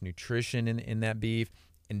be the most nutrition in that beef,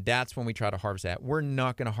 and that's when we try to harvest that. We're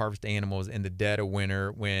not going to harvest animals in the dead of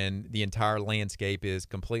winter when the entire landscape is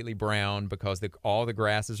completely brown because all the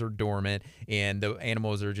grasses are dormant and the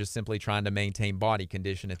animals are just simply trying to maintain body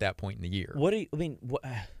condition at that point in the year. What do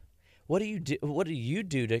you do? What do you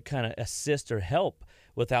do to kind of assist or help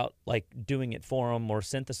without like doing it for them or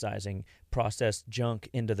synthesizing processed junk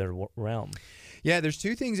into their realm? Yeah, there's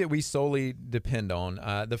two things that we solely depend on.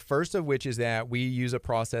 The first of which is that we use a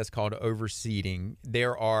process called overseeding.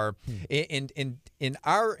 There are in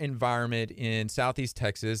our environment in Southeast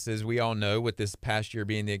Texas, as we all know, with this past year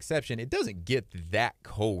being the exception, it doesn't get that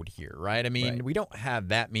cold here, right? I mean, we don't have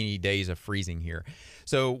that many days of freezing here.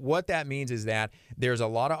 So what that means is that there's a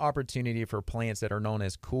lot of opportunity for plants that are known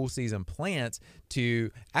as cool season plants to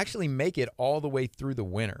actually make it all the way through the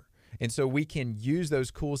winter. And so we can use those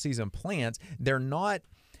cool season plants. They're native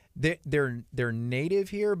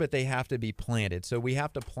here, but they have to be planted. So we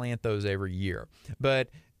have to plant those every year. But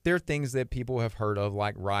there are things that people have heard of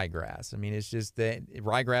like ryegrass. I mean, it's just that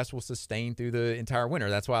ryegrass will sustain through the entire winter.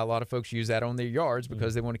 That's why a lot of folks use that on their yards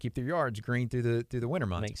because they want to keep their yards green through the winter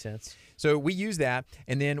months. Makes sense. So we use that,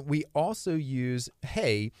 and then we also use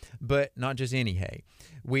hay, but not just any hay.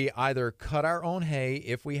 We either cut our own hay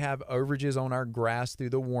if we have overages on our grass through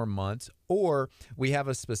the warm months, or we have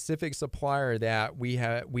a specific supplier that we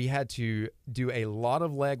had to do a lot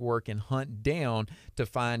of legwork and hunt down to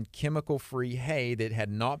find chemical-free hay that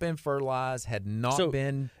had not been fertilized, had not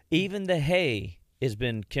been... Even the hay has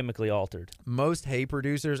been chemically altered. Most hay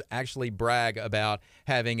producers actually brag about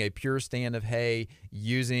having a pure stand of hay,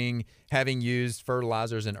 having used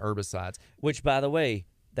fertilizers and herbicides. Which, by the way,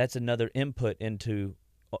 that's another input into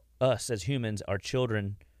us as humans, our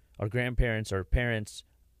children, our grandparents, our parents,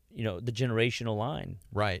 the generational line.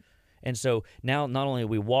 Right. And so now not only are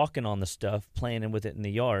we walking on the stuff, planting with it in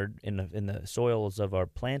the yard, in the soils of our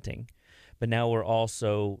planting, but now we're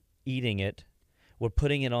also eating it. We're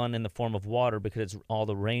putting it on in the form of water because it's all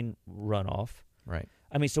the rain runoff. Right.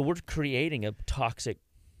 I mean, so we're creating a toxic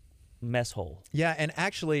mess hole. Yeah, and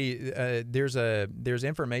actually, there's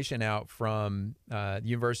information out from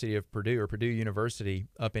University of Purdue or Purdue University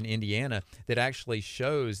up in Indiana that actually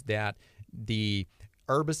shows that the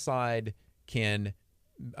herbicide can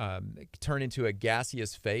turn into a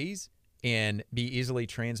gaseous phase and be easily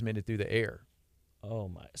transmitted through the air. Oh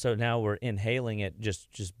my! So now we're inhaling it,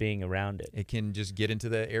 just being around it. It can just get into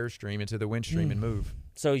the airstream, into the wind stream, and move.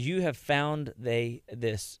 So you have found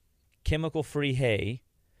this chemical-free hay,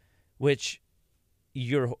 which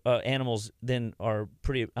your animals then are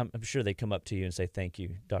pretty. I'm sure they come up to you and say, "Thank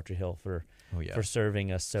you, Dr. Hill, for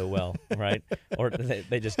serving us so well," right? Or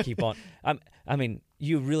they just keep on. I mean,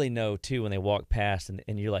 you really know too when they walk past,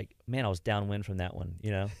 and you're like, "Man, I was downwind from that one,"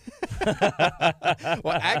 you know.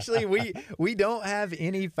 Well, actually, we don't have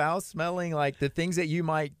any foul smelling, like the things that you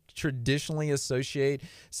might traditionally associate,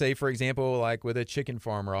 say, for example, like with a chicken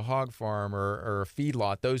farm or a hog farm or a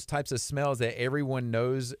feedlot, those types of smells that everyone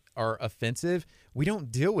knows are offensive. We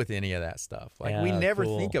don't deal with any of that stuff. Like, we never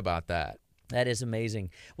think about that. That is amazing.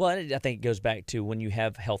 Well, I think it goes back to when you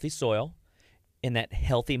have healthy soil and that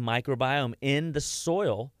healthy microbiome in the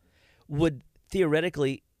soil would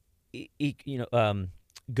theoretically,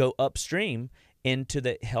 go upstream into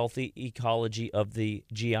the healthy ecology of the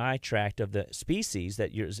GI tract of the species that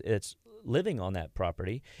it's living on that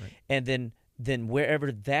property. Right. And then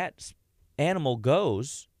wherever that animal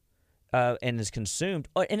goes and is consumed,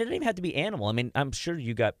 and it doesn't even have to be animal. I mean, I'm sure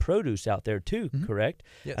you got produce out there too, correct?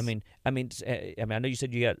 Yes. I mean, I know you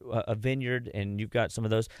said you got a vineyard and you've got some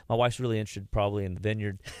of those. My wife's really interested probably in the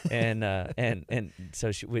vineyard, and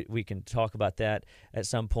so we can talk about that at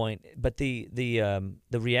some point. But the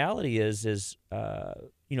reality is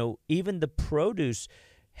even the produce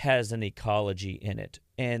has an ecology in it,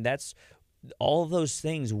 and that's all of those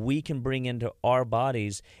things we can bring into our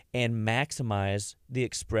bodies and maximize the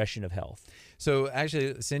expression of health. So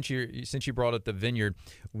actually, since you brought up the vineyard,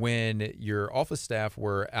 when your office staff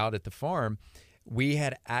were out at the farm, we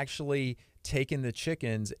had actually taken the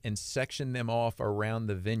chickens and sectioned them off around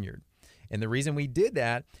the vineyard. And the reason we did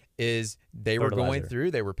that is they were going through,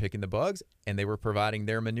 they were picking the bugs, and they were providing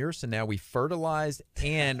their manure. So now we fertilized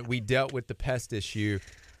and we dealt with the pest issue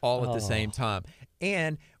all at the same time.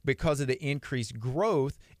 And because of the increased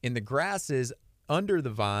growth in the grasses under the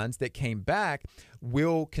vines that came back,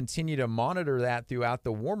 we'll continue to monitor that throughout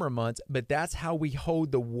the warmer months, but that's how we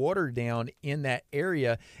hold the water down in that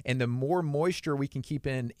area. And the more moisture we can keep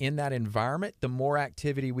in that environment, the more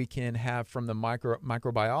activity we can have from the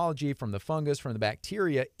microbiology, from the fungus, from the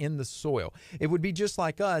bacteria in the soil. It would be just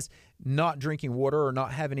like us not drinking water or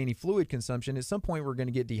not having any fluid consumption. At some point, we're going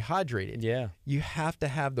to get dehydrated. Yeah. You have to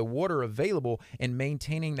have the water available, and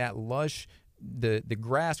maintaining that lush, the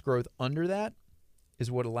grass growth under that is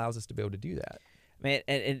what allows us to be able to do that. Man,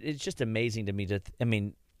 and it's just amazing to me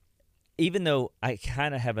even though I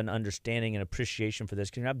kind of have an understanding and appreciation for this,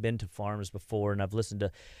 because I've been to farms before and I've listened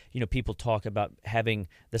to, people talk about having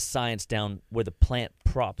the science down where the plant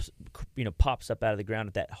pops up out of the ground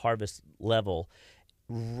at that harvest level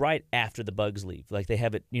right after the bugs leave. Like they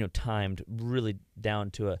have it, timed really down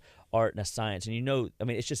to a art and a science. And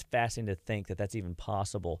it's just fascinating to think that that's even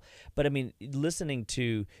possible. But listening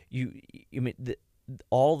to you,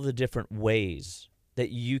 all the different ways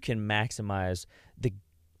that you can maximize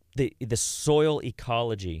the soil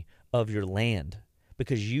ecology of your land,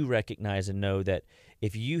 because you recognize and know that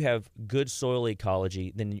if you have good soil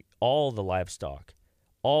ecology, then all the livestock,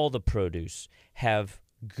 all the produce have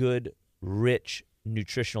good, rich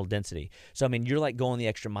nutritional density. So, you're like going the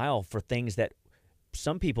extra mile for things that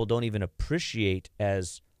some people don't even appreciate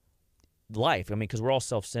as life. Because we're all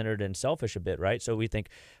self-centered and selfish a bit, right? So we think,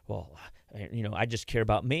 well, I just care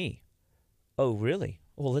about me. Oh, really?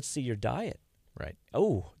 Well, let's see your diet. Right.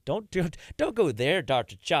 Oh, don't go there,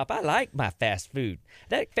 Dr. Chop. I like my fast food.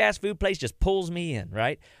 That fast food place just pulls me in,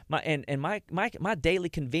 right? My daily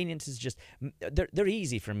convenience is just they're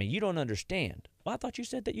easy for me. You don't understand. Well, I thought you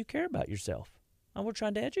said that you care about yourself. And we're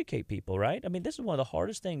trying to educate people, right? This is one of the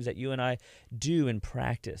hardest things that you and I do in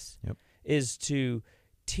practice. Yep. Is to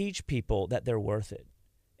teach people that they're worth it.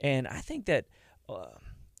 And I think that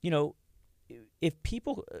if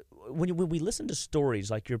people, when we listen to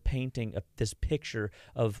stories like you're painting this picture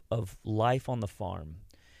of life on the farm,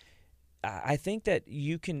 I think that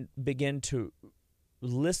you can begin to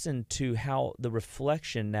listen to how the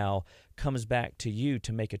reflection now comes back to you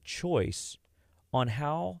to make a choice on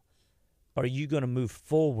how are you going to move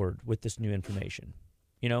forward with this new information.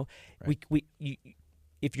 Right.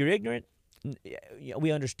 If you're ignorant,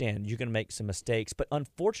 we understand you're going to make some mistakes, but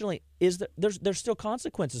unfortunately, there's still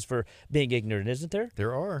consequences for being ignorant, isn't there?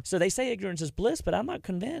 There are. So they say ignorance is bliss, but I'm not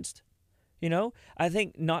convinced. I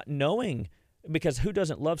think not knowing, because who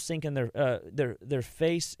doesn't love sinking their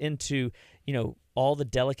face into, all the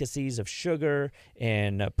delicacies of sugar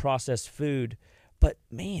and processed food. But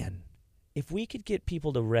man, if we could get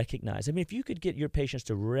people to recognize, if you could get your patients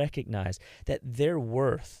to recognize that their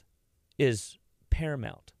worth is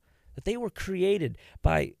paramount, that they were created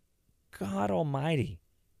by God Almighty.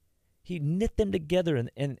 He knit them together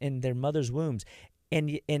in their mother's wombs.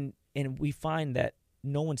 And we find that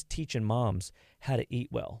no one's teaching moms how to eat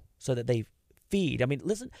well so that they feed.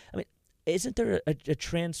 Isn't there a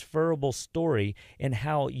transferable story in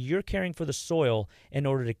how you're caring for the soil in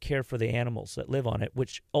order to care for the animals that live on it,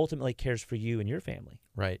 which ultimately cares for you and your family?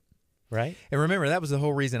 Right. Right? And remember, that was the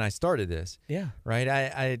whole reason I started this. Yeah.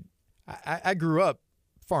 Right? I grew up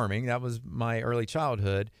farming. That was my early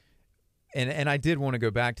childhood. And I did want to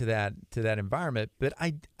go back to that environment, but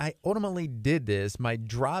I ultimately did this. My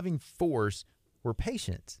driving force were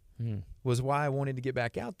patients. Was why I wanted to get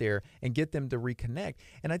back out there and get them to reconnect.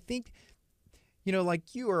 And I think,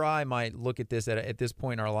 like you or I might look at this at this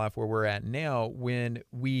point in our life where we're at now, when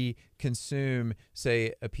we consume,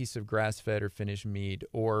 say, a piece of grass-fed or finished meat,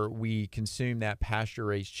 or we consume that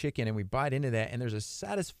pasture-raised chicken and we bite into that, and there's a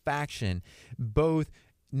satisfaction both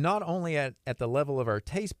not only at the level of our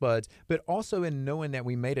taste buds, but also in knowing that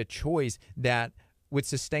we made a choice that would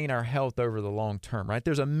sustain our health over the long term, right?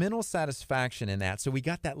 There's a mental satisfaction in that. So we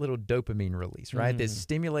got that little dopamine release, right? That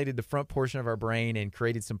stimulated the front portion of our brain and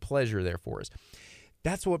created some pleasure there for us.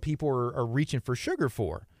 That's what people are reaching for sugar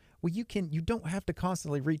for. Well, you don't have to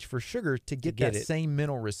constantly reach for sugar to get that same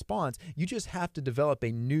mental response. You just have to develop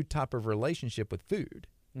a new type of relationship with food.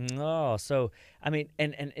 Oh, so, and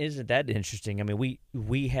isn't that interesting?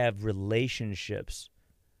 We have relationships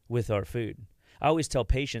with our food. I always tell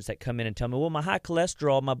patients that come in and tell me, well, my high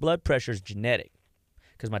cholesterol, my blood pressure is genetic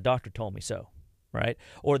because my doctor told me so, right?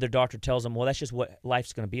 Or their doctor tells them, well, that's just what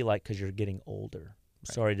life's going to be like because you're getting older.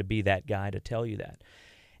 Right. Sorry to be that guy to tell you that.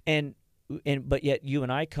 But yet you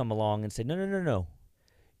and I come along and say, no.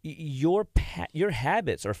 Your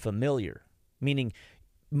habits are familiar, meaning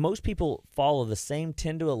most people follow the same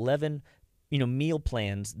 10 to 11 meal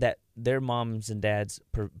plans that their moms and dads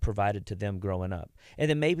provided to them growing up. And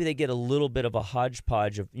then maybe they get a little bit of a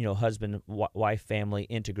hodgepodge of, husband, wife, family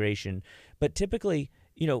integration. But typically,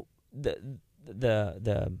 the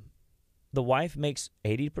wife makes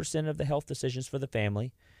 80% of the health decisions for the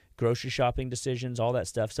family, grocery shopping decisions, all that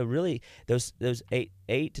stuff. So really, those 8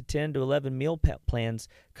 to 10 to 11 meal plans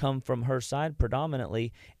come from her side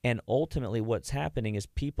predominantly. And ultimately what's happening is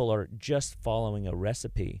people are just following a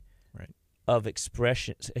recipe of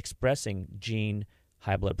expressing gene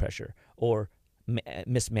high blood pressure or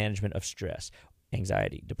mismanagement of stress,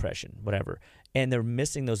 anxiety, depression, whatever. And they're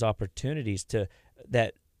missing those opportunities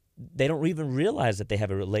that they don't even realize that they have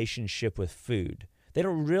a relationship with food. They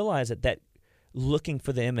don't realize that looking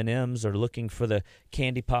for the M&Ms or looking for the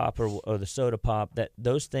candy pop or the soda pop, that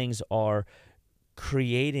those things are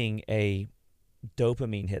creating a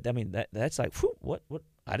dopamine hit. That's like, whew, what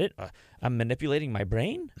I'm manipulating my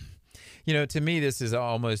brain? To me, this is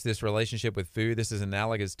almost this relationship with food. This is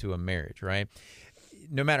analogous to a marriage, right?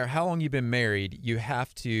 No matter how long you've been married, you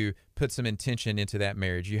have to put some intention into that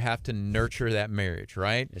marriage. You have to nurture that marriage,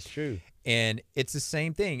 right? It's true. And it's the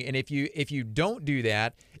same thing. And if you don't do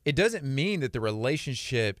that, it doesn't mean that the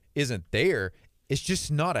relationship isn't there. It's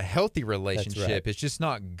just not a healthy relationship. That's right. It's just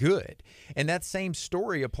not good. And that same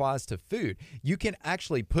story applies to food. You can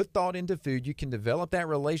actually put thought into food. You can develop that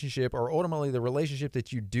relationship, or ultimately the relationship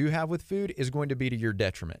that you do have with food is going to be to your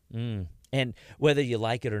detriment. And whether you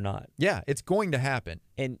like it or not. Yeah, it's going to happen.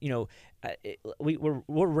 And, we're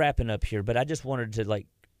wrapping up here, but I just wanted to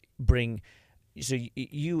bring, so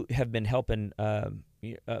you have been helping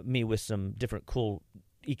me with some different cool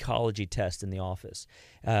ecology tests in the office,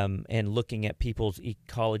 and looking at people's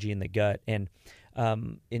ecology in the gut. And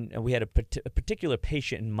we had a particular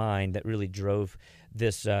patient in mind that really drove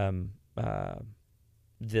this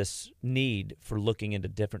this need for looking into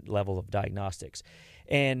different level of diagnostics.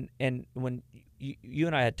 And when you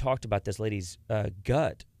and I had talked about this lady's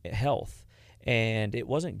gut health, and it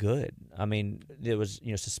wasn't good. There was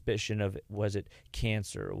suspicion of, was it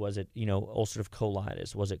cancer? Was it ulcerative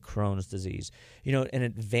colitis? Was it Crohn's disease? An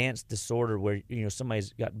advanced disorder where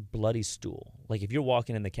somebody's got bloody stool. Like if you're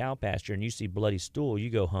walking in the cow pasture and you see bloody stool,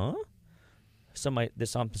 you go, huh?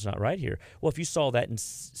 Something's not right here. Well, if you saw that in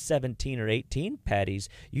 17 or 18 patties,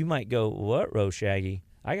 you might go, what, Shaggy?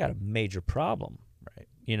 I got a major problem. Right.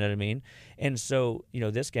 You know what I mean? And so,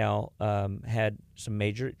 this gal had some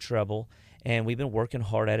major trouble, and we've been working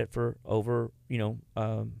hard at it for over,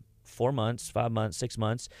 4 months, 5 months, 6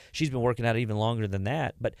 months. She's been working out even longer than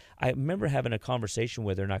that. But I remember having a conversation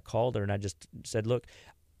with her, and I called her, and I just said, look,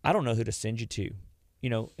 I don't know who to send you to,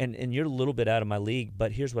 and you're a little bit out of my league,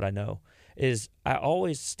 but here's what I know is I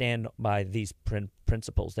always stand by these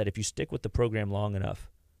principles that if you stick with the program long enough,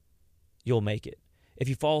 you'll make it. If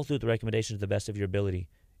you follow through with the recommendations to the best of your ability,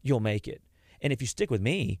 you'll make it. And if you stick with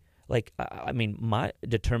me, my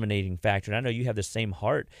determining factor, and I know you have the same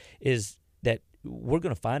heart, is that we're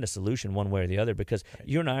going to find a solution one way or the other, because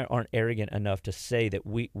you and I aren't arrogant enough to say that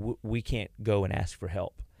we can't go and ask for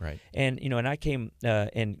help. Right. And and I came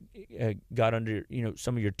and got under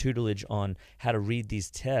some of your tutelage on how to read these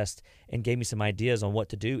tests, and gave me some ideas on what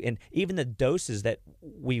to do. And even the doses that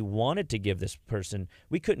we wanted to give this person,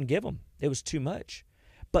 we couldn't give them. It was too much.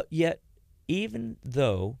 But yet, even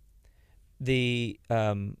though the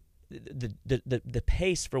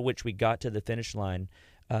pace for which we got to the finish line,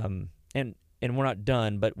 and we're not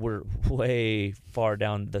done, but we're way far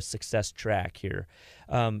down the success track here.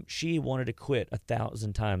 She wanted to quit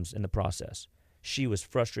 1,000 times in the process. She was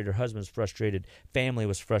frustrated. Her husband was frustrated. Family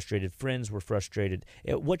was frustrated. Friends were frustrated.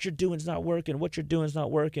 What you're doing is not working. What you're doing is not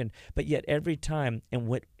working. But yet every time,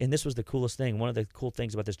 and this was the coolest thing, one of the cool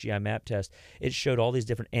things about this GI map test, it showed all these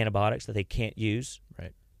different antibiotics that they can't use.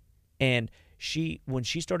 Right. And when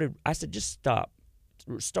she started, I said, just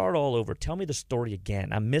start all over. Tell me the story again.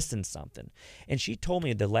 I'm missing something. And she told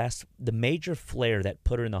me the major flare that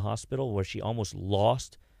put her in the hospital, where she almost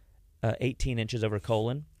lost 18 inches of her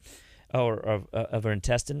colon or of her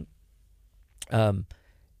intestine.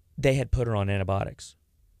 They had put her on antibiotics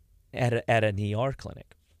at an ER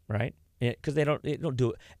clinic, right? Because they don't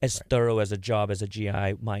do it as thorough as a job as a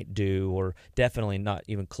GI might do, or definitely not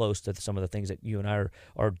even close to some of the things that you and I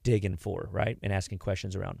are digging for, right, and asking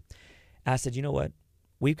questions around. I said, you know what?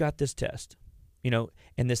 We've got this test,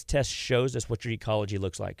 and this test shows us what your ecology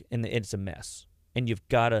looks like, and it's a mess. And you've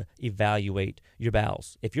got to evaluate your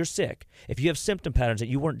bowels. If you're sick, if you have symptom patterns that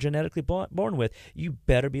you weren't genetically born with, you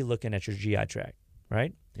better be looking at your GI tract,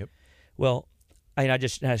 right? Yep. Well, I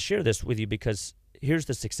share this with you because here's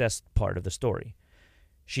the success part of the story.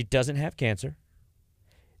 She doesn't have cancer.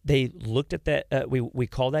 They looked at that. We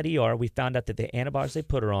called that ER. We found out that the antibiotics they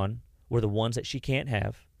put her on were the ones that she can't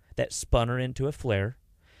have, that spun her into a flare.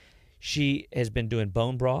 She has been doing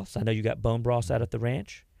bone broths. I know you got bone broths out at the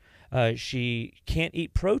ranch. She can't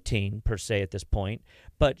eat protein per se at this point,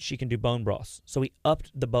 but she can do bone broths. So we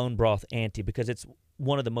upped the bone broth ante because it's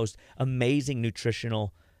one of the most amazing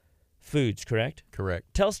nutritional foods, correct?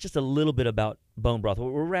 Correct. Tell us just a little bit about bone broth.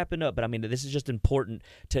 We're wrapping up, but this is just important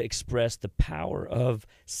to express the power of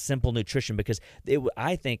simple nutrition, because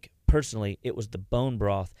I think personally it was the bone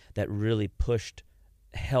broth that really pushed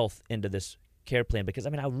health into this care plan, because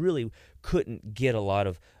I really couldn't get a lot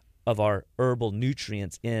of our herbal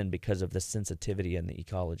nutrients in because of the sensitivity and the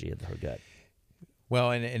ecology of her gut.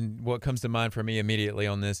 Well, and what comes to mind for me immediately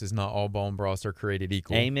on this is not all bone broths are created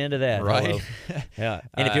equal. Amen to that. Right? Yeah.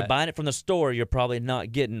 And if you're buying it from the store, you're probably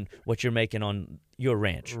not getting what you're making on your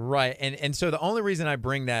ranch. Right. And so the only reason I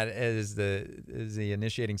bring that as the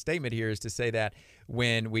initiating statement here is to say that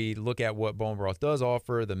when we look at what bone broth does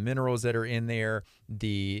offer, the minerals that are in there,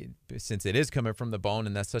 since it is coming from the bone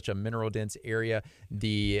and that's such a mineral dense area,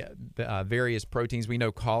 the various proteins, we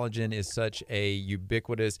know collagen is such a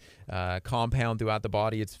ubiquitous compound throughout the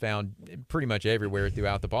body. It's found pretty much everywhere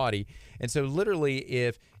throughout the body. And so literally,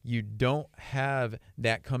 if you don't have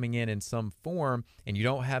that coming in some form and you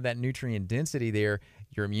don't have that nutrient density there,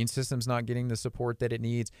 your immune system's not getting the support that it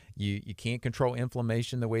needs. You can't control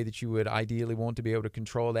inflammation the way that you would ideally want to be able to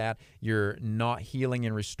control that. You're not healing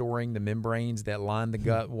and restoring the membranes that line the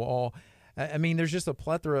gut wall. There's just a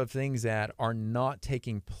plethora of things that are not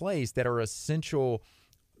taking place that are essential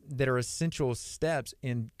steps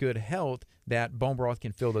in good health that bone broth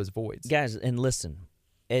can fill those voids. Guys, and listen,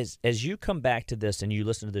 as you come back to this and you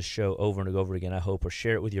listen to this show over and over again, I hope, or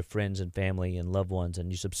share it with your friends and family and loved ones, and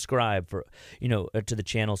you subscribe to the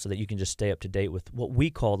channel so that you can just stay up to date with what we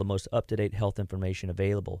call the most up-to-date health information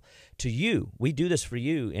available to you. We do this for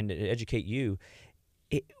you and to educate you.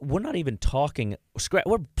 We're not even talking,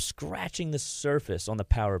 we're scratching the surface on the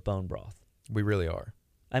power of bone broth. We really are.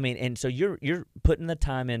 And so you're putting the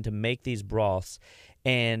time in to make these broths,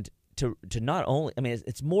 and to not only,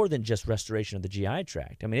 it's more than just restoration of the GI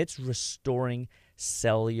tract. It's restoring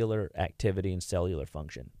cellular activity and cellular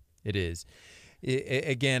function. It is.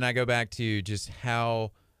 Again, I go back to just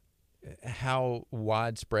how how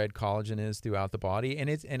widespread collagen is throughout the body.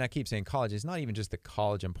 And I keep saying collagen. It's not even just the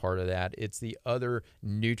collagen part of that. It's the other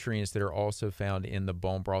nutrients that are also found in the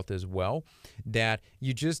bone broth as well that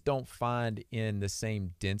you just don't find in the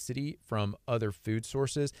same density from other food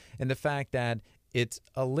sources. And the fact that it's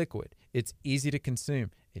a liquid, it's easy to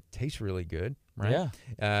consume, it tastes really good, right?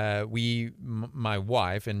 Yeah. My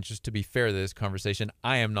wife, and just to be fair to this conversation,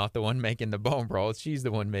 I am not the one making the bone broth. She's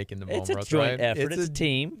the one making the bone broth. It's a joint right? effort. It's a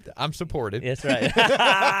team. I'm supportive. That's right.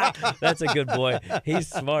 That's a good boy. He's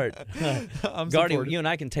smart. I'm Gardy, supportive. you and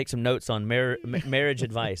I can take some notes on marriage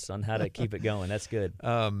advice on how to keep it going. That's good.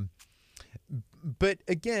 But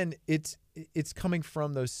again, it's coming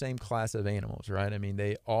from those same class of animals, right? I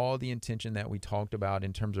mean, all the intention that we talked about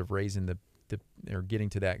in terms of raising or getting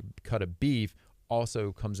to that cut of beef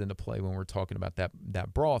also comes into play when we're talking about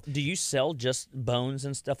that broth. Do you sell just bones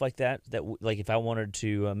and stuff like that? Like if I wanted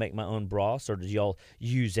to make my own broths, or do y'all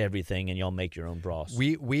use everything and y'all make your own broths?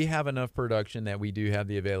 We have enough production that we do have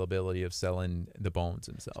the availability of selling the bones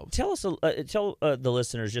themselves. Tell the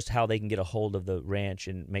listeners just how they can get a hold of the ranch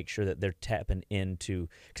and make sure that they're tapping into,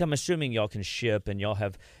 because I'm assuming y'all can ship and y'all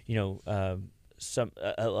have a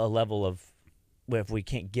level of, well, if we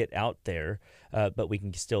can't get out there, but we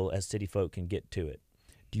can still, as city folk, can get to it.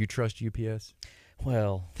 Do you trust UPS?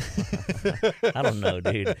 Well, I don't know,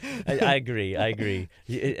 dude. I agree. I mean,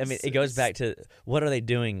 it goes back to what are they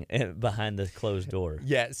doing behind the closed door?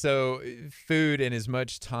 Yeah, so food, and as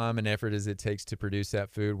much time and effort as it takes to produce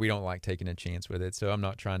that food, we don't like taking a chance with it. So I'm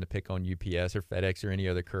not trying to pick on UPS or FedEx or any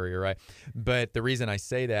other courier, right? But the reason I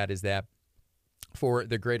say that is that for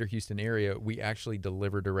the greater Houston area, we actually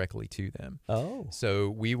deliver directly to them. Oh. So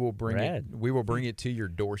we will bring Rad. it to your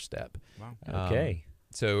doorstep. Wow. Okay.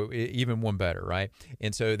 So even one better, right?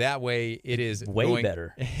 And so that way it is way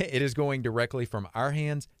better. It is going directly from our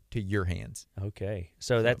hands to your hands. Okay.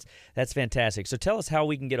 So that's fantastic. So tell us how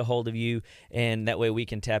we can get a hold of you, and that way we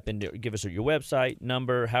can tap into, give us your website,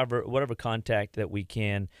 number, whatever contact that we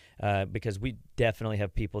can, because we definitely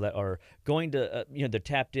have people that are going to, they're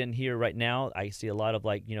tapped in here right now. I see a lot of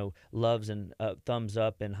loves and thumbs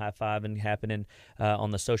up and high fiving happening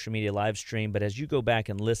on the social media live stream. But as you go back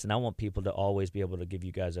and listen, I want people to always be able to give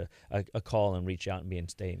you guys a call and reach out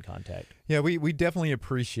and stay in contact. Yeah, we definitely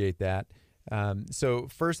appreciate that. So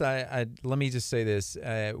first, let me just say this.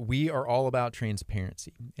 We are all about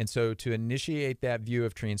transparency. And so to initiate that view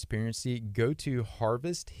of transparency, go to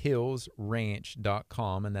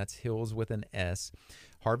harvesthillsranch.com, and that's hills with an S,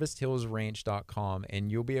 harvesthillsranch.com,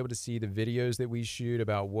 and you'll be able to see the videos that we shoot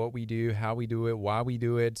about what we do, how we do it, why we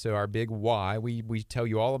do it. So our big why, we tell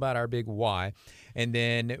you all about our big why. And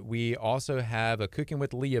then we also have a Cooking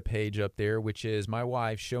with Leah page up there, which is my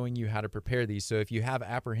wife showing you how to prepare these. So if you have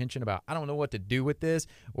apprehension about, I don't know what to do with this,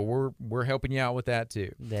 well, we're helping you out with that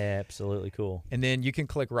too. Yeah, absolutely cool. And then you can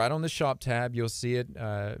click right on the shop tab. You'll see it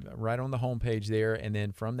right on the homepage there. And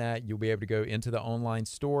then from that, you'll be able to go into the online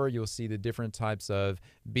store. You'll see the different types of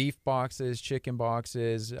beef boxes, chicken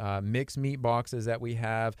boxes, mixed meat boxes that we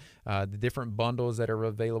have, the different bundles that are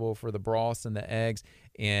available for the broths and the eggs.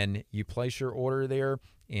 And you place your order there,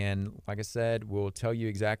 and like I said, we'll tell you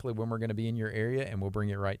exactly when we're going to be in your area, and we'll bring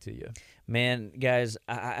it right to you. Man, guys,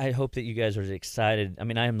 I hope that you guys are excited. I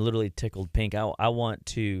mean, I am literally tickled pink. I want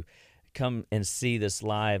to come and see this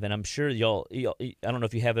live, and I'm sure y'all, I don't know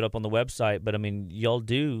if you have it up on the website, but I mean, y'all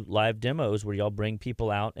do live demos where y'all bring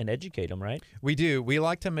people out and educate them, right? We do. We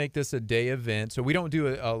like to make this a day event, so we don't do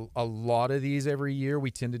a lot of these every year.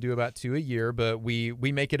 We tend to do about 2 a year, but we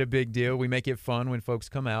make it a big deal. We make it fun when folks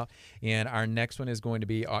come out, and our next one is going to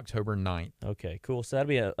be October 9th. Okay, cool. So that'll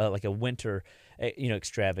be like a winter,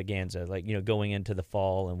 extravaganza, going into the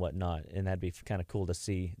fall and whatnot, and that'd be kind of cool to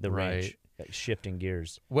see the ranch shifting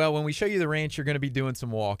gears. Well, when we show you the ranch, you're going to be doing some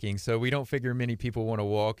walking, so we don't figure many people want to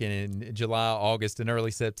walk in July, August, and early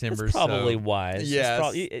September. That's probably wise.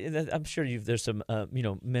 Yes. I'm sure there's some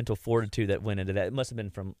mental fortitude that went into that. It must have been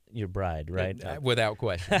from your bride, right? Without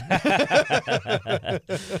question.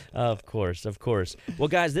 Of course. Well,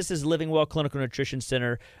 guys, this is Living Well Clinical Nutrition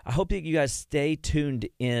Center. I hope that you guys stay tuned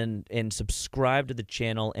in and subscribe to the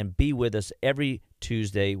channel and be with us every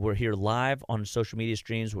Tuesday. We're here live on social media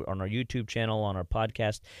streams. We're on our YouTube channel, on our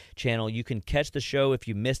podcast channel. You can catch the show if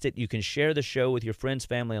you missed it. You can share the show with your friends,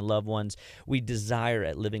 family, and loved ones. We desire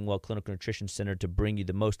at Living Well Clinical Nutrition Center to bring you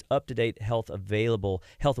the most up-to-date health and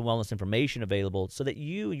wellness information available so that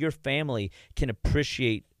you, your family, can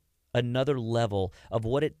appreciate another level of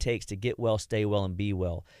what it takes to get well, stay well, and be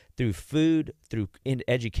well through food, through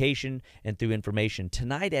education, and through information.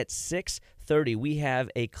 Tonight at 6:30, we have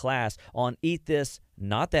a class on Eat This,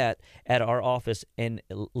 Not That at our office in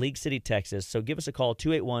League City, Texas. So give us a call,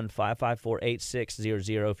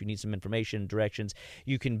 281-554-8600 if you need some information, directions.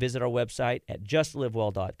 You can visit our website at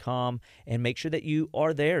justlivewell.com and make sure that you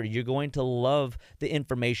are there. You're going to love the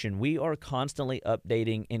information. We are constantly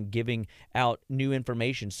updating and giving out new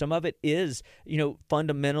information. Some of it is,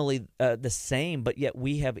 fundamentally the same, but yet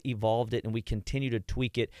we have evolved it and we continue to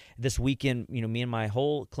tweak it. This weekend, me and my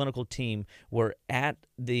whole clinical team were at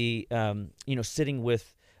the, sitting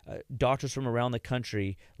with doctors from around the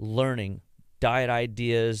country, learning diet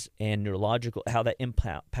ideas and how that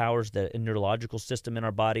empowers the neurological system in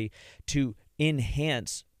our body to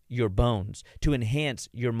enhance your bones, to enhance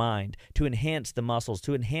your mind, to enhance the muscles,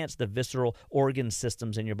 to enhance the visceral organ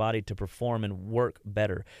systems in your body to perform and work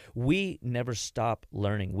better. We never stop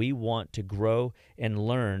learning. We want to grow and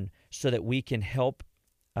learn so that we can help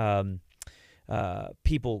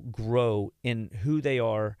people grow in who they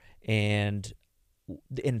are and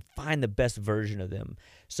find the best version of them.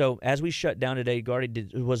 So as we shut down today, Gardy,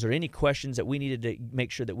 was there any questions that we needed to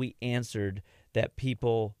make sure that we answered that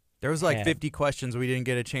people There was like 50 questions we didn't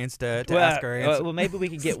get a chance to ask or answer. Well, maybe we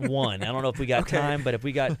could get one. I don't know if we got time, but if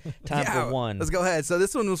we got time for one. Let's go ahead. So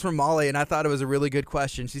this one was from Molly, and I thought it was a really good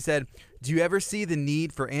question. She said, do you ever see the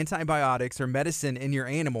need for antibiotics or medicine in your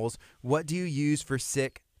animals? What do you use for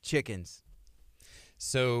sick chickens?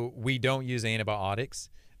 So we don't use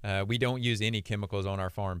antibiotics. We don't use any chemicals on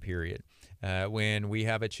our farm, period. When we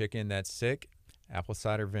have a chicken that's sick, apple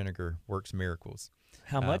cider vinegar works miracles.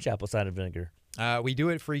 How much apple cider vinegar? We do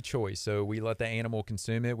it free choice. So we let the animal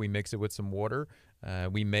consume it. We mix it with some water.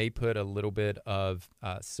 We may put a little bit of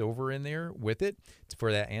silver in there with it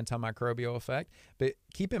for that antimicrobial effect. But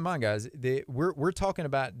keep in mind, guys, we're talking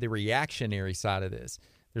about the reactionary side of this.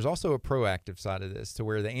 There's also a proactive side of this to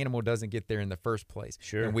where the animal doesn't get there in the first place.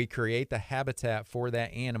 Sure. And we create the habitat for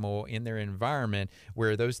that animal in their environment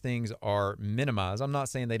where those things are minimized. I'm not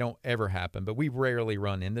saying they don't ever happen, but we rarely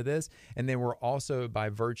run into this. And then we're also, by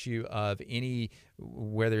virtue of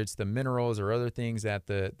whether it's the minerals or other things that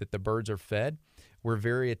the birds are fed, we're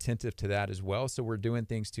very attentive to that as well. So we're doing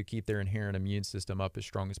things to keep their inherent immune system up as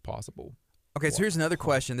strong as possible. Okay, so here's another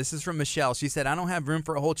question. This is from Michelle. She said, I don't have room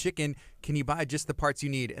for a whole chicken. Can you buy just the parts you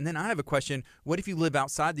need? And then I have a question. What if you live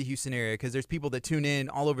outside the Houston area? Because there's people that tune in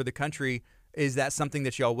all over the country. Is that something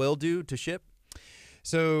that y'all will do to ship?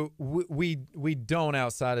 So we don't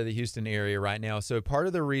outside of the Houston area right now. So part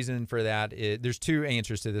of the reason for that is there's two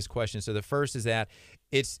answers to this question. So the first is that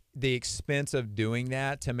it's the expense of doing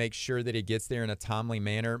that to make sure that it gets there in a timely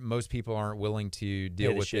manner. Most people aren't willing to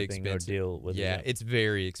deal with the expense. It's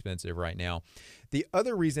very expensive right now. The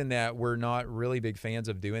other reason that we're not really big fans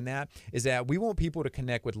of doing that is that we want people to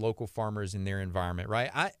connect with local farmers in their environment, right?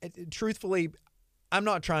 Truthfully, I'm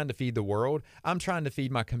not trying to feed the world. I'm trying to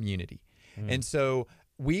feed my community. And so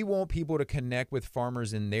we want people to connect with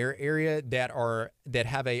farmers in their area that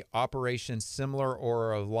have a operation similar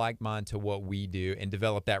or of like mind to what we do and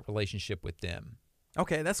develop that relationship with them.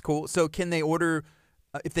 Okay, that's cool. So can they order,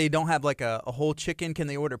 if they don't have like a whole chicken, can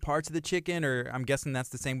they order parts of the chicken? Or I'm guessing that's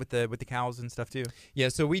the same with the cows and stuff too. Yeah,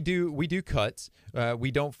 so we do cuts.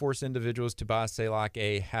 We don't force individuals to buy, say, like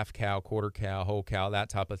a half cow, quarter cow, whole cow, that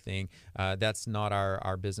type of thing. That's not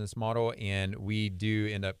our business model, and we do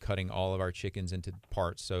end up cutting all of our chickens into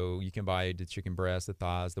parts. So you can buy the chicken breast, the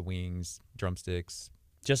thighs, the wings, drumsticks.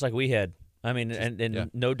 Just like we had. I mean,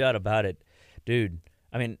 no doubt about it, dude.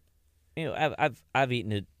 I mean, I've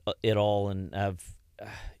eaten it all, and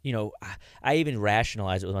I even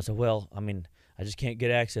rationalize it with myself. Well, I mean, I just can't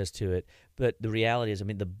get access to it. But the reality is, I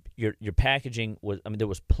mean, your packaging was, I mean, there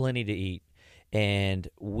was plenty to eat, and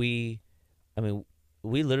we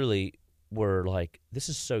literally were like, this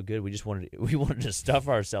is so good. We wanted to stuff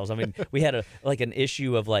ourselves. I mean, we had an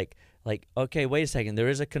issue of like, okay, wait a second. There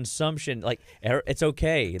is a consumption. Like, it's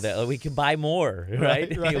okay that we can buy more, right?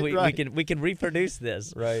 We can reproduce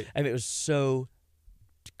this. Right. I mean, it was so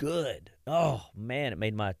good. Oh man, it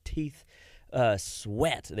made my teeth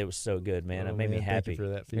sweat. It was so good, man. It made me happy. Thank you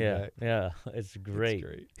for that feedback. Yeah, it's great.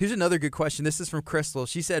 Here's another good question. This is from Crystal.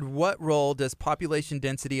 She said, what role does population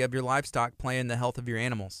density of your livestock play in the health of your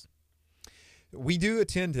animals? We do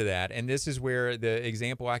attend to that, and this is where the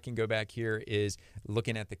example I can go back here is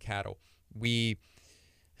looking at the cattle.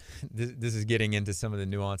 This is getting into some of the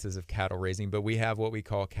nuances of cattle raising, but we have what we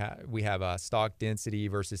call stock density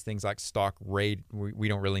versus things like stock rate. We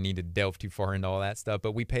don't really need to delve too far into all that stuff,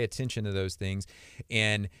 but we pay attention to those things.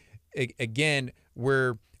 And again,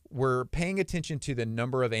 we're paying attention to the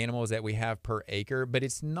number of animals that we have per acre, but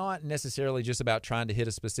it's not necessarily just about trying to hit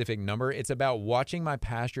a specific number. It's about watching my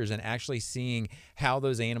pastures and actually seeing how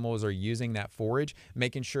those animals are using that forage,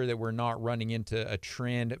 making sure that we're not running into a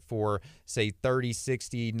trend for, say, 30,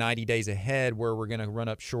 60, 90 days ahead where we're going to run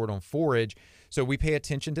up short on forage. So we pay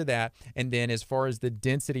attention to that. And then as far as the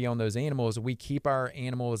density on those animals, we keep our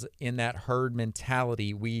animals in that herd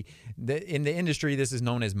mentality. In the industry, this is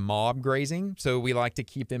known as mob grazing. So we like to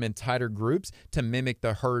keep them in tighter groups to mimic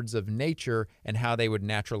the herds of nature and how they would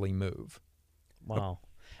naturally move. Wow.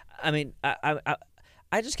 I mean,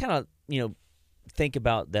 I just kind of, think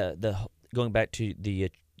about the going back to the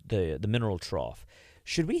mineral trough.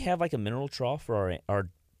 Should we have like a mineral trough for our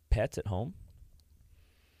pets at home?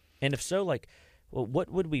 And if so,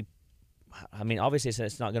 what would we? I mean, obviously,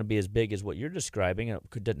 it's not going to be as big as what you're describing.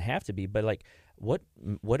 It doesn't have to be, but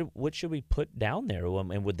what should we put down there?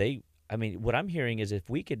 And would they? I mean, what I'm hearing is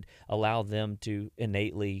if we could allow them to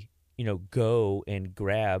innately, go and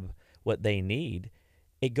grab what they need,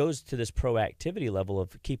 it goes to this proactivity level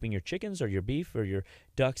of keeping your chickens or your beef or your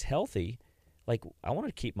ducks healthy. Like, I want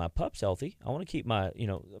to keep my pups healthy. I want to keep my,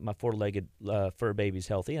 my four-legged fur babies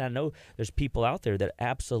healthy. And I know there's people out there that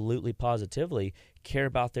absolutely, positively care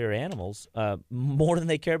about their animals more than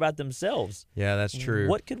they care about themselves. Yeah, that's true.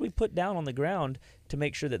 What could we put down on the ground to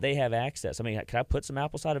make sure that they have access? I mean, could I put some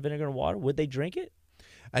apple cider vinegar in water? Would they drink it?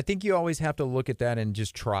 I think you always have to look at that and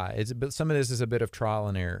just try. Some of this is a bit of trial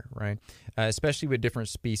and error, right? Especially with different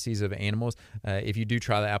species of animals. If you do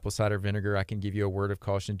try the apple cider vinegar, I can give you a word of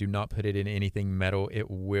caution. Do not put it in anything metal. It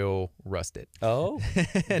will rust it. Oh.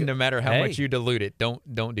 And no matter how much you dilute it, don't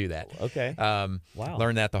do that. Okay. Wow.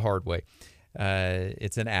 Learn that the hard way.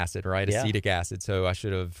 It's an acid, right? Yeah. Acetic acid. So I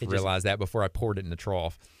should have realized that before I poured it in the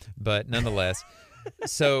trough. But nonetheless...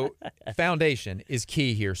 So foundation is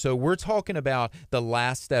key here. So we're talking about the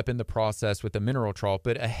last step in the process with the mineral trough,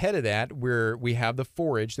 but ahead of that, we have the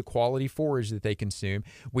forage, the quality forage that they consume.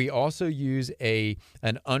 We also use an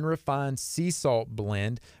unrefined sea salt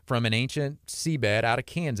blend from an ancient seabed out of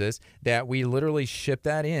Kansas that we literally ship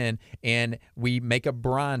that in, and we make a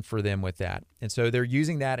brine for them with that. And so they're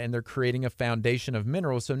using that, and they're creating a foundation of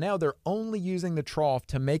minerals. So now they're only using the trough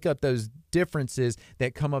to make up those differences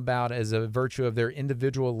that come about as a virtue of their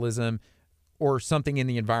individualism or something in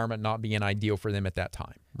the environment not being ideal for them at that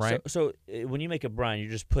time, right? So when you make a brine,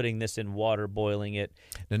 you're just putting this in water, boiling it?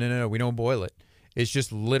 No, we don't boil it. It's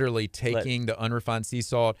just literally taking the unrefined sea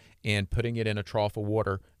salt and putting it in a trough of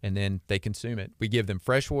water, and then they consume it. We give them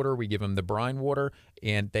fresh water, we give them the brine water,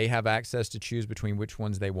 and they have access to choose between which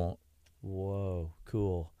ones they want. Whoa,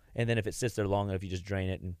 cool. And then if it sits there long enough, you just drain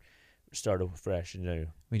it and start over fresh.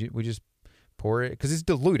 We just pour it, because it's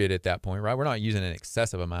diluted at that point, right? We're not using an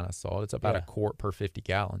excessive amount of salt. It's about a quart per 50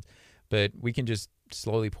 gallons. But we can just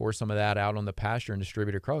slowly pour some of that out on the pasture and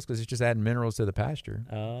distribute it across, because it's just adding minerals to the pasture.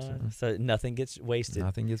 So nothing gets wasted.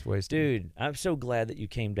 Nothing gets wasted. Dude, I'm so glad that you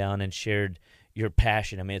came down and shared your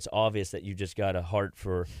passion. I mean, it's obvious that you just got a heart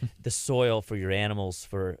for the soil, for your animals,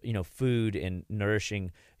 for food and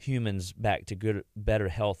nourishing humans back to better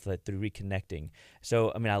health through reconnecting.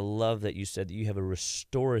 So, I mean, I love that you said that you have a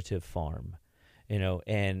restorative farm.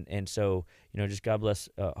 And so, just God bless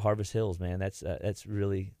Harvest Hills, man. That's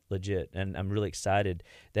really legit. And I'm really excited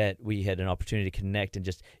that we had an opportunity to connect and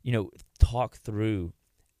just, talk through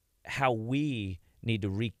how we need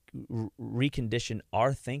to recondition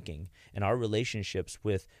our thinking and our relationships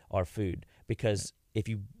with our food. Because if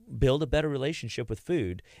you build a better relationship with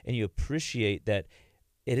food and you appreciate that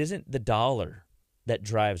it isn't the dollar that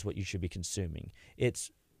drives what you should be consuming,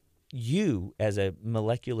 it's you as a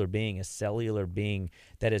molecular being, a cellular being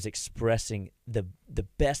that is expressing the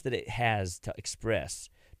best that it has to express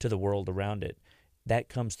to the world around it. That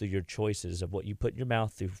comes through your choices of what you put in your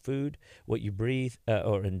mouth through food, what you breathe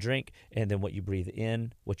and drink, and then what you breathe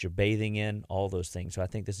in, what you're bathing in, all those things. So I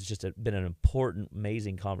think this has just been an important,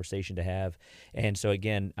 amazing conversation to have. And so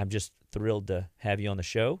again, I'm just thrilled to have you on the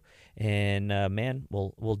show. And man,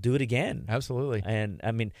 we'll do it again. Absolutely. And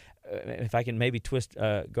I mean, if I can maybe twist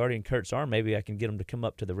Guardian Kurt's arm, maybe I can get him to come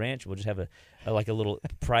up to the ranch. We'll just have a little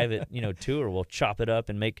private tour. We'll chop it up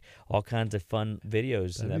and make all kinds of fun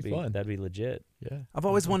videos. That'd be fun. That'd be legit. Yeah. I've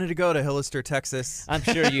always wanted to go to Hillister, Texas. I'm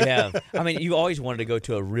sure you have. I mean, you always wanted to go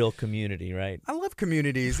to a real community, right? I love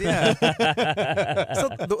communities, yeah. So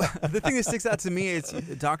the thing that sticks out to me is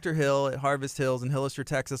Dr. Hill at Harvest Hills in Hillister,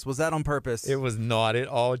 Texas. Was that on purpose? It was not. It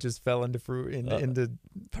all just fell into fruit, into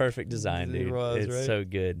Perfect design, dude. It was, It's right? so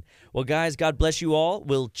good. Well, guys, God bless you all.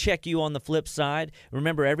 We'll check you on the flip side.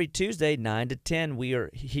 Remember, every Tuesday, 9 to 10, we are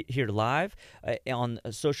here live on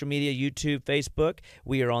social media, YouTube, Facebook.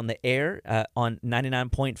 We are on the air on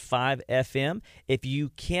 99.5 FM. If you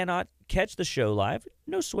cannot catch the show live,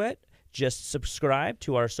 no sweat. Just subscribe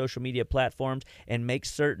to our social media platforms and make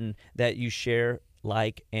certain that you share,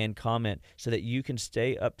 like, and comment so that you can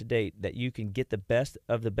stay up to date, that you can get the best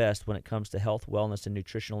of the best when it comes to health, wellness, and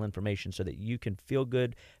nutritional information so that you can feel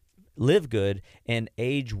good, live good, and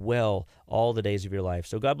age well all the days of your life.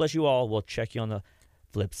 So God bless you all. We'll check you on the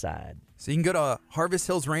flip side. So you can go to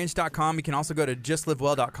harvesthillsrange.com. You can also go to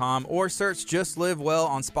justlivewell.com or search Just Live Well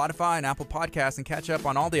on Spotify and Apple Podcasts and catch up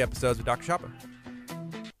on all the episodes with Dr. Chapa.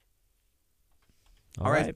 All right.